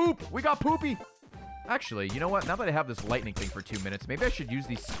 Oh, poop. We got poopy. Actually, you know what? Now that I have this lightning thing for 2 minutes, maybe I should use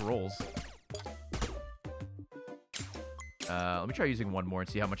these scrolls. Let me try using one more and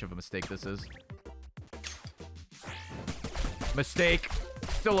see how much of a mistake this is. Mistake.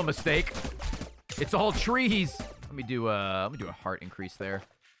 Still a mistake. It's all trees. Let me do a heart increase there.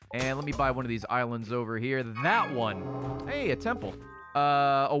 And let me buy one of these islands over here. That one. Hey, a temple.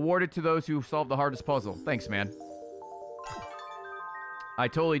 Awarded to those who solved the hardest puzzle. Thanks, man. I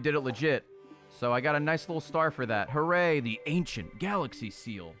totally did it legit. So I got a nice little star for that. Hooray, the ancient galaxy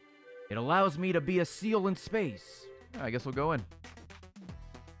seal. It allows me to be a seal in space. Yeah, I guess we'll go in.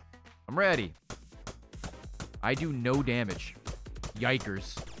 I'm ready. I do no damage.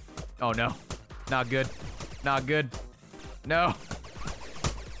 Yikers. Oh, no. Not good. Not good. No.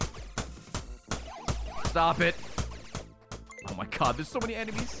 Stop it. Oh my god, there's so many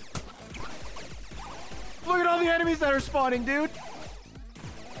enemies. Look at all the enemies that are spawning, dude.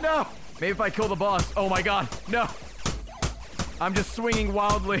 No. Maybe if I kill the boss. Oh my god. No. I'm just swinging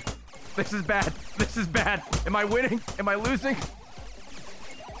wildly. This is bad. This is bad. Am I winning? Am I losing?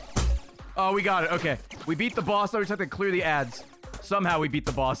 Oh, we got it. Okay. We beat the boss. I just have to clear the ads. Somehow we beat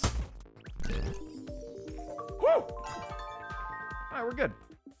the boss. Woo! Alright, we're good.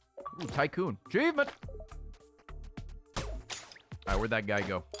 Ooh, Tycoon. Achievement! Alright, where'd that guy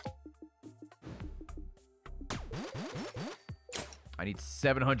go? I need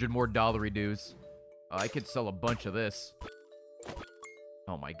 700 more dollary dues. I could sell a bunch of this.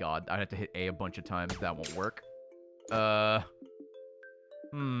 Oh my god, I'd have to hit A a bunch of times. That won't work. I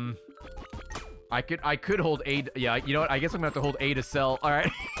could hold A. Yeah, you know what? I guess I'm gonna have to hold A to sell. All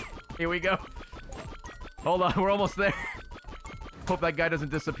right, here we go. Hold on, we're almost there. Hope that guy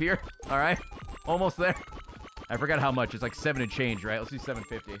doesn't disappear. All right, almost there. I forgot how much. It's like 7 and change, right? Let's do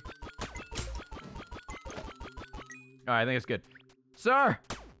 750. All right, I think it's good. Sir,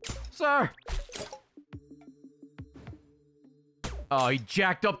 sir, Oh, he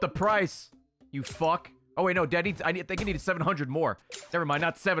jacked up the price. You fuck. Oh, wait, no. Dad needs... I think he needed 700 more. Never mind,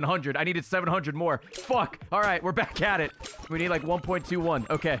 not 700. I needed 700 more. Fuck. All right, we're back at it. We need like 1.21.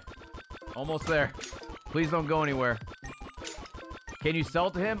 Okay. Almost there. Please don't go anywhere. Can you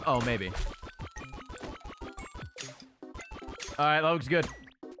sell to him? Oh, maybe. All right, that looks good.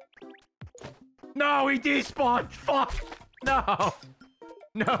 No, he despawned. Fuck. No.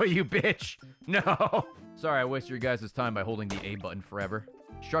 No, you bitch. No. Sorry, I wasted your guys' time by holding the A button forever.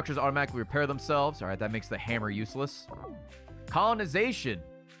 Structures automatically repair themselves. All right, that makes the hammer useless. Colonization.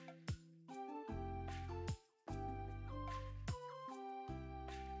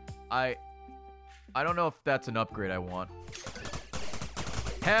 I don't know if that's an upgrade I want.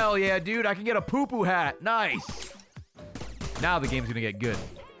 Hell yeah, dude. I can get a poo-poo hat. Nice. Now the game's gonna get good.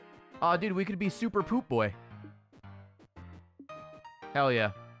 Aw, dude, we could be Super Poop Boy. Hell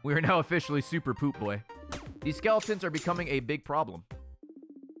yeah. We are now officially Super Poop Boy. These skeletons are becoming a big problem.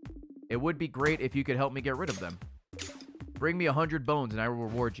 It would be great if you could help me get rid of them. Bring me 100 bones and I will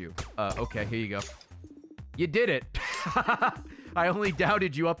reward you. Okay, here you go. You did it. I only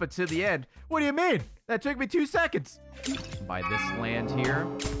doubted you up until the end. What do you mean? That took me 2 seconds. Buy this land here.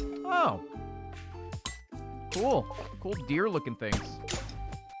 Oh. Cool. Cool deer-looking things.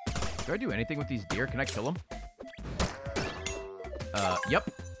 Do I do anything with these deer? Can I kill them? Yep.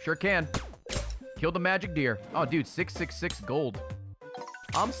 Sure can. Kill the magic deer. Oh, dude, 666 gold.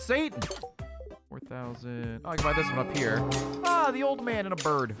 I'm Satan. 4,000. Oh, I can buy this one up here. Ah, the old man and a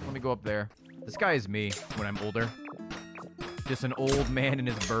bird. Let me go up there. This guy is me when I'm older. Just an old man and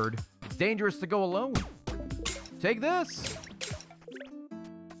his bird. It's dangerous to go alone. Take this.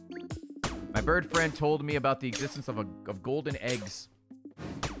 My bird friend told me about the existence of golden eggs.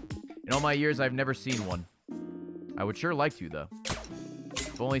 In all my years, I've never seen one. I would sure like to, though.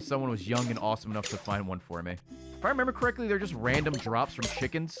 If only someone was young and awesome enough to find one for me. If I remember correctly, they're just random drops from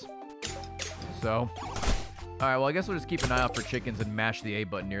chickens. So, alright, well, I guess we'll just keep an eye out for chickens and mash the A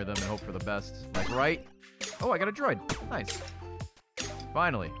button near them and hope for the best. Like, right? Oh, I got a droid. Nice.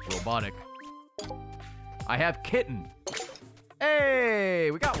 Finally, robotic. I have kitten.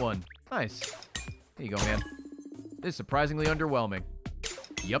 Hey, we got one. Nice. There you go, man. This is surprisingly underwhelming.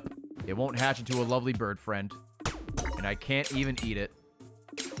 Yep, it won't hatch into a lovely bird friend. And I can't even eat it.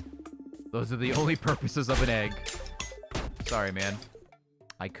 Those are the only purposes of an egg. Sorry, man.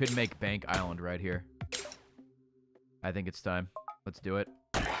 I could make Bank Island right here. I think it's time. Let's do it.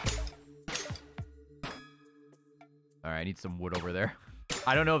 Alright, I need some wood over there.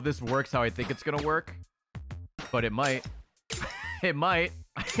 I don't know if this works how I think it's gonna work. But it might. It might.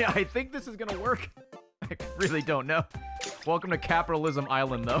 I think this is gonna work. I really don't know. Welcome to Capitalism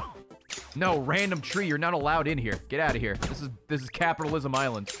Island, though. No, random tree. You're not allowed in here. Get out of here. This is Capitalism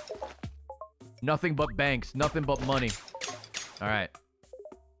Island. Nothing but banks. Nothing but money. All right.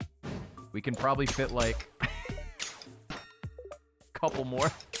 We can probably fit, like, a couple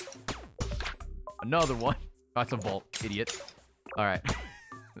more. Another one. Oh, that's a vault, idiot. All right.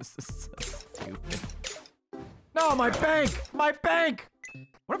 This is so stupid. No, my bank! My bank!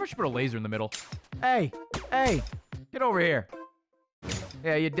 What if I should put a laser in the middle? Hey! Hey! Get over here.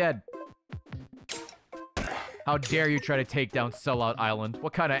 Yeah, you're dead. How dare you try to take down Sellout Island?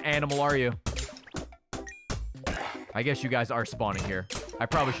 What kind of animal are you? I guess you guys are spawning here. I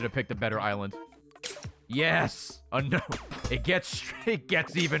probably should have picked a better island. Yes! Oh no. It gets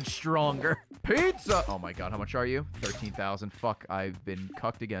even stronger. Pizza! Oh my god, how much are you? 13,000. Fuck, I've been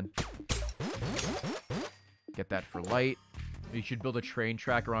cucked again. Get that for light. You should build a train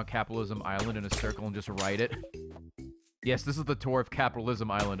track around Capitalism Island in a circle and just ride it. Yes, this is the tour of Capitalism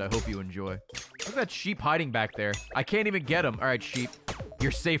Island. I hope you enjoy. Look at that sheep hiding back there. I can't even get him. All right, sheep.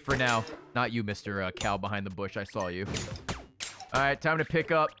 You're safe for now. Not you, Mr. Cow behind the bush. I saw you. All right, time to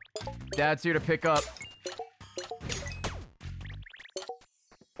pick up. Dad's here to pick up.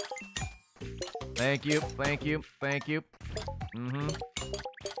 Thank you. Thank you. Thank you. Mm-hmm.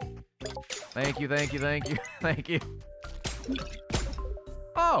 Thank you. Thank you. Thank you. Thank you.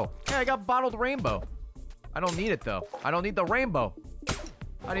 Oh, hey, I got bottled rainbow. I don't need it, though. I don't need the rainbow.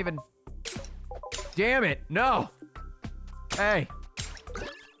 Not even... Damn it. No. Hey.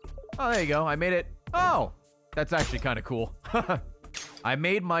 Oh, there you go. I made it. Oh. That's actually kind of cool. I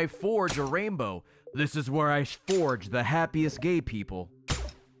made my forge a rainbow. This is where I forge the happiest gay people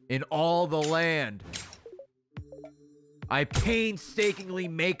in all the land. I painstakingly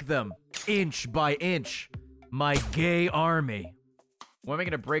make them, inch by inch, my gay army. When am I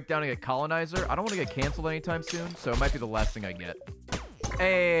going to break down and get colonizer? I don't want to get canceled anytime soon, so it might be the last thing I get.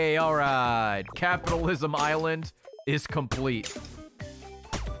 Hey, all right. Capitalism Island is complete.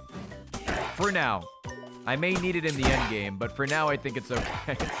 For now. I may need it in the end game, but for now, I think it's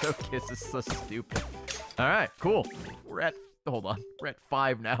okay. It's okay. This is so stupid. All right, cool. We're at, hold on. We're at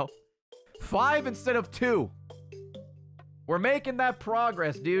 5 now. 5 instead of 2. We're making that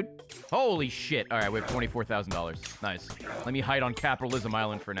progress, dude. Holy shit. All right, we have $24,000. Nice. Let me hide on Capitalism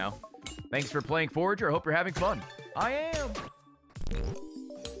Island for now. Thanks for playing Forager. I hope you're having fun. I am.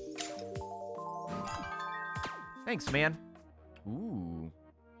 Thanks, man. Ooh.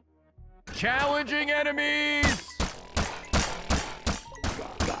 Challenging enemies!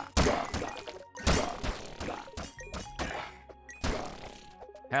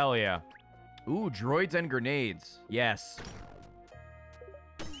 Hell yeah. Ooh, droids and grenades. Yes.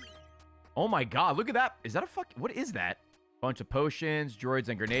 Oh my god, look at that. Is that a what is that? Bunch of potions, droids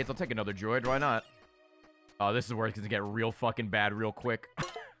and grenades. I'll take another droid, why not? Oh, this is where it's gonna get real fucking bad real quick.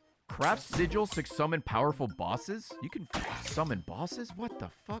 Craft sigils to summon powerful bosses? You can summon bosses? What the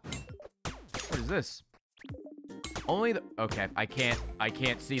fuck? What is this? Only the... Okay, I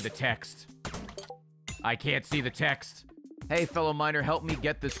can't see the text. I can't see the text. Hey, fellow miner, help me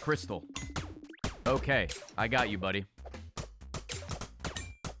get this crystal. Okay, I got you, buddy.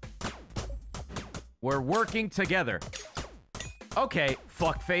 We're working together. Okay,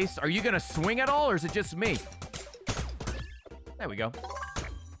 fuckface, are you gonna swing at all, or is it just me? There we go.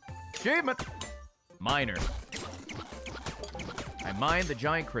 Achievement! Miner. I mined the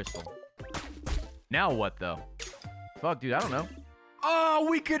giant crystal. Now what, though? Fuck, dude, I don't know. Oh,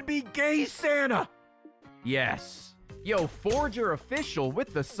 we could be gay Santa! Yes. Yo, Forager official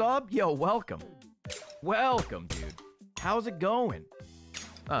with the sub. Yo, welcome. Welcome, dude. How's it going?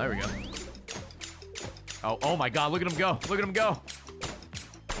 Oh, there we go. Oh my god, look at him go. Look at him go.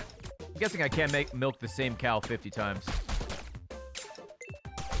 I'm guessing I can't milk the same cow 50 times.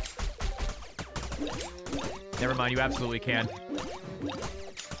 Never mind, you absolutely can.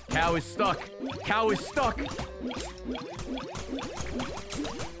 Cow is stuck. Cow is stuck.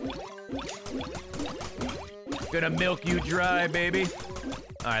 Gonna milk you dry, baby.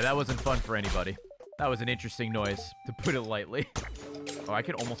 Alright, that wasn't fun for anybody. That was an interesting noise, to put it lightly. Oh, I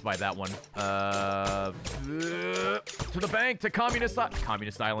could almost buy that one. To the bank, to Communist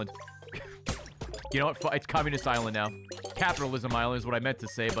Island. You know what? It's Communist Island now. Capitalism Island is what I meant to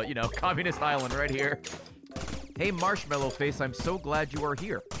say, but, you know, Communist Island right here. Hey, Marshmallow Face, I'm so glad you are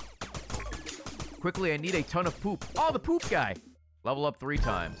here. Quickly, I need a ton of poop. Oh, the poop guy. Level up 3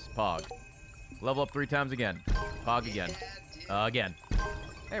 times. Pog. Level up 3 times again. Pog again. Again.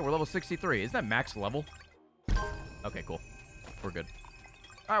 Hey, we're level 63. Isn't that max level? Okay, cool. We're good.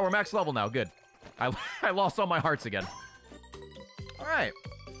 All right, we're max level now. Good. I lost all my hearts again. All right.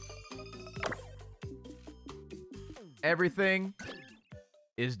 Everything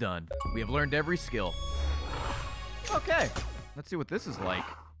is done. We have learned every skill. Okay. Let's see what this is like.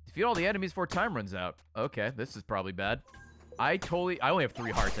 Defeat all the enemies before time runs out. Okay, this is probably bad. I only have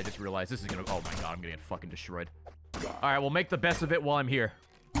 3 hearts. I just realized this is gonna... Oh my god, I'm gonna get fucking destroyed. All right, we'll make the best of it while I'm here.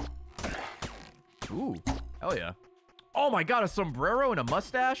 Ooh, hell yeah. Oh my god, a sombrero and a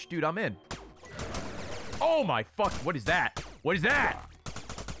mustache? Dude, I'm in. Oh my fuck, what is that? What is that?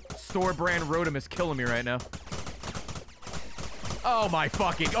 Store brand Rotom is killing me right now. Oh my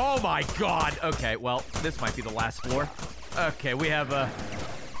fucking, oh my god. Okay, well, this might be the last floor. Okay, we have a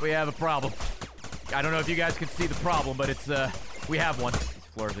problem. I don't know if you guys can see the problem, but it's, we have one. These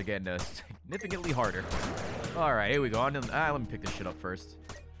floors are getting significantly harder. All right, here we go. Let me pick this shit up first.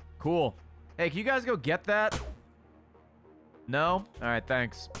 Cool. Hey, can you guys go get that? No? All right,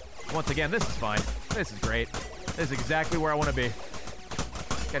 thanks. Once again, this is fine. This is great. This is exactly where I want to be.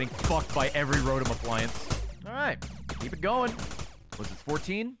 Getting fucked by every Rotom appliance. All right, keep it going. Was it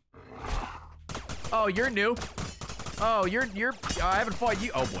 14? Oh, you're new. Oh, you're, I haven't fought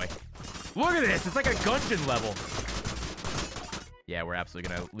you. Oh boy. Look at this, it's like a Genshin level. Yeah, we're absolutely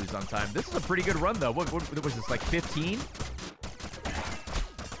gonna lose on time. This is a pretty good run though. What was this, like 15?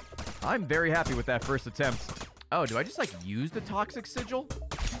 I'm very happy with that first attempt. Oh, do I just like use the toxic sigil?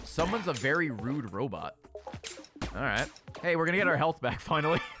 Someone's a very rude robot. All right. Hey, we're gonna get our health back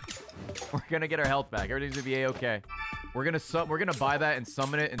finally. We're gonna get our health back. Everything's gonna be a-okay. We're gonna buy that and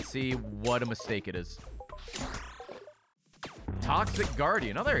summon it and see what a mistake it is. Toxic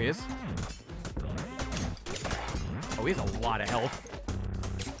Guardian. Oh, there he is. Oh, he has a lot of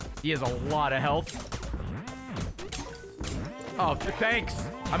health. He has a lot of health. Oh, thanks.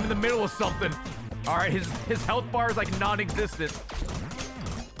 I'm in the middle of something. All right, his health bar is like non-existent.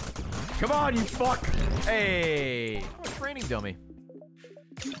 Come on, you fuck. Hey. Oh, training dummy.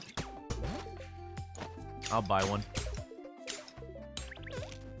 I'll buy one.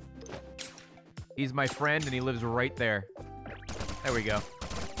 He's my friend, and he lives right there. There we go.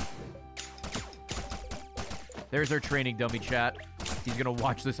 There's our training dummy, chat. He's gonna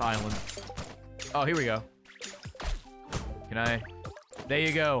watch this island. Oh, here we go. Can I? There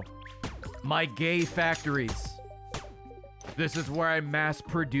you go. My gay factories. This is where I mass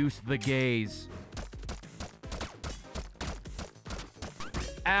produce the gays.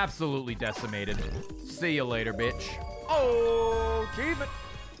 Absolutely decimated. See you later, bitch. Oh, achievement.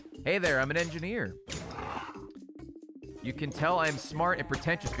 Hey there, I'm an engineer. You can tell I'm smart and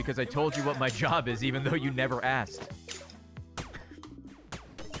pretentious because I told you what my job is, even though you never asked.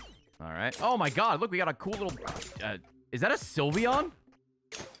 All right. Oh my God, look, we got a cool little... is that a Sylveon?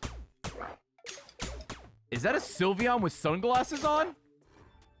 Is that a Sylveon with sunglasses on?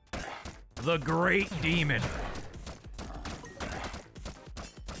 The Great Demon.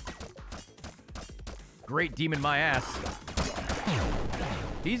 Great Demon my ass.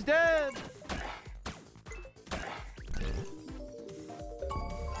 He's dead.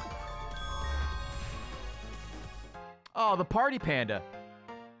 Oh, the party panda.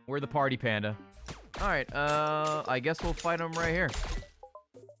 We're the party panda. All right, I guess we'll fight him right here.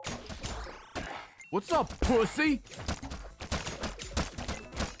 What's up, pussy?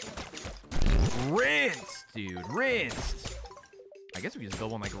 Rinsed, dude, rinsed. I guess we can just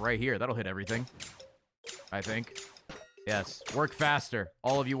build one like right here. That'll hit everything, I think. Yes, work faster.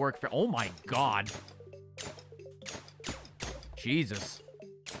 All of you work oh my God. Jesus.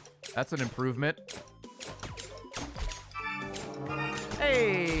 That's an improvement.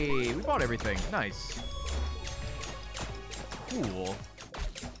 Hey, we bought everything. Nice. Cool.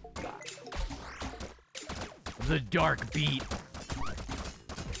 The Dark Beat.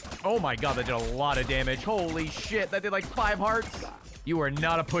 Oh my God, that did a lot of damage. Holy shit, that did like 5 hearts. You are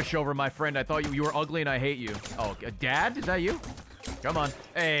not a pushover, my friend. I thought you were ugly and I hate you. Oh, Dad? Is that you? Come on.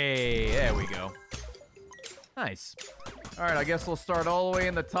 Hey, there we go. Nice. All right, I guess we'll start all the way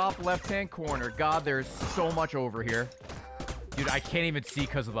in the top left-hand corner. God, there's so much over here. Dude, I can't even see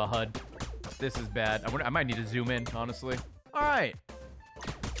because of the HUD. This is bad. I might need to zoom in, honestly. All right.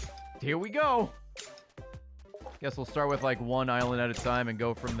 Here we go. Guess we'll start with like one island at a time and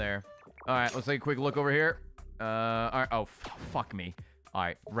go from there. All right, let's take a quick look over here. All right. Oh, fuck me. All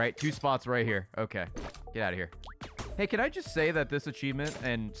right, right. 2 spots right here. Okay. Get out of here. Hey, can I just say that this achievement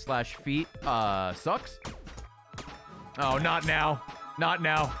and slash feat sucks? Oh, not now. Not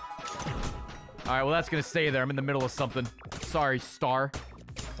now. All right, well, that's going to stay there. I'm in the middle of something. Sorry, star.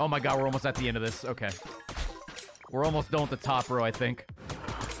 Oh my God, we're almost at the end of this. Okay. We're almost done with the top row, I think.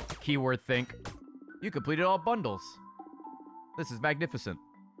 Keyword think. You completed all bundles. This is magnificent.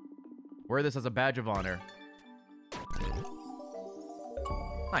 Wear this as a badge of honor.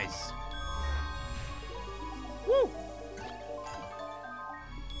 Nice. Woo!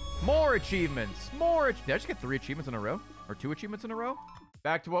 More achievements. More. Did I just get 3 achievements in a row? Or 2 achievements in a row?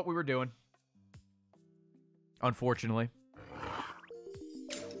 Back to what we were doing. Unfortunately.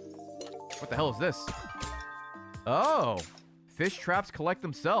 What the hell is this? Oh. Fish traps collect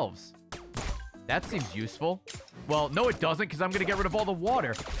themselves. That seems useful. Well, no it doesn't, because I'm going to get rid of all the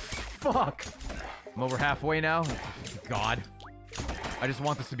water. Fuck. I'm over halfway now. God. I just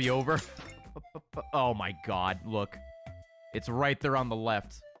want this to be over. Oh my God. Look. It's right there on the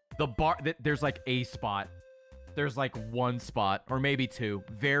left. The bar, there's like a spot. There's like 1 spot, or maybe 2.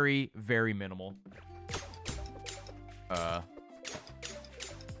 Very, very minimal.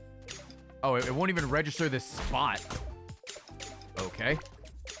 Oh, it won't even register this spot. Okay.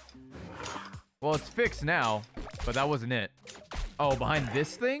 Well, it's fixed now, but that wasn't it. Oh, behind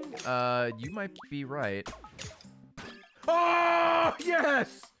this thing? You might be right. Oh,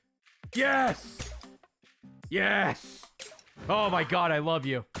 yes! Yes! Yes! Oh my God, I love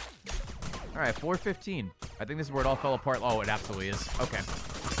you. All right, 4:15. I think this is where it all fell apart. Oh, it absolutely is. Okay.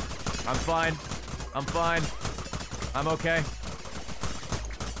 I'm fine. I'm fine. I'm okay.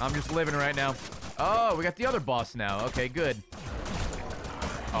 I'm just living right now. Oh, we got the other boss now. Okay, good.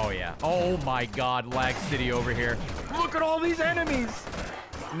 Oh, yeah. Oh, my God. Lag City over here. Look at all these enemies.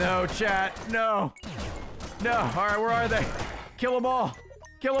 No, chat. No. No. All right, where are they? Kill them all.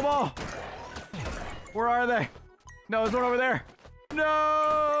 Kill them all. Where are they? No, there's one over there.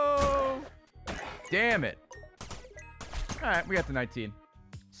 No. Damn it. All right, we got the 19.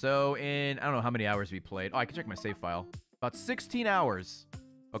 So in, I don't know how many hours we played. Oh, I can check my save file. About 16 hours.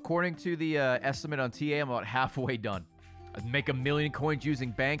 According to the estimate on TA, I'm about halfway done. I'd make 1 million coins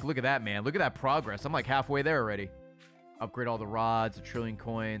using bank. Look at that, man. Look at that progress. I'm like halfway there already. Upgrade all the rods, 1 trillion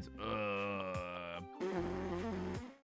coins. Ugh.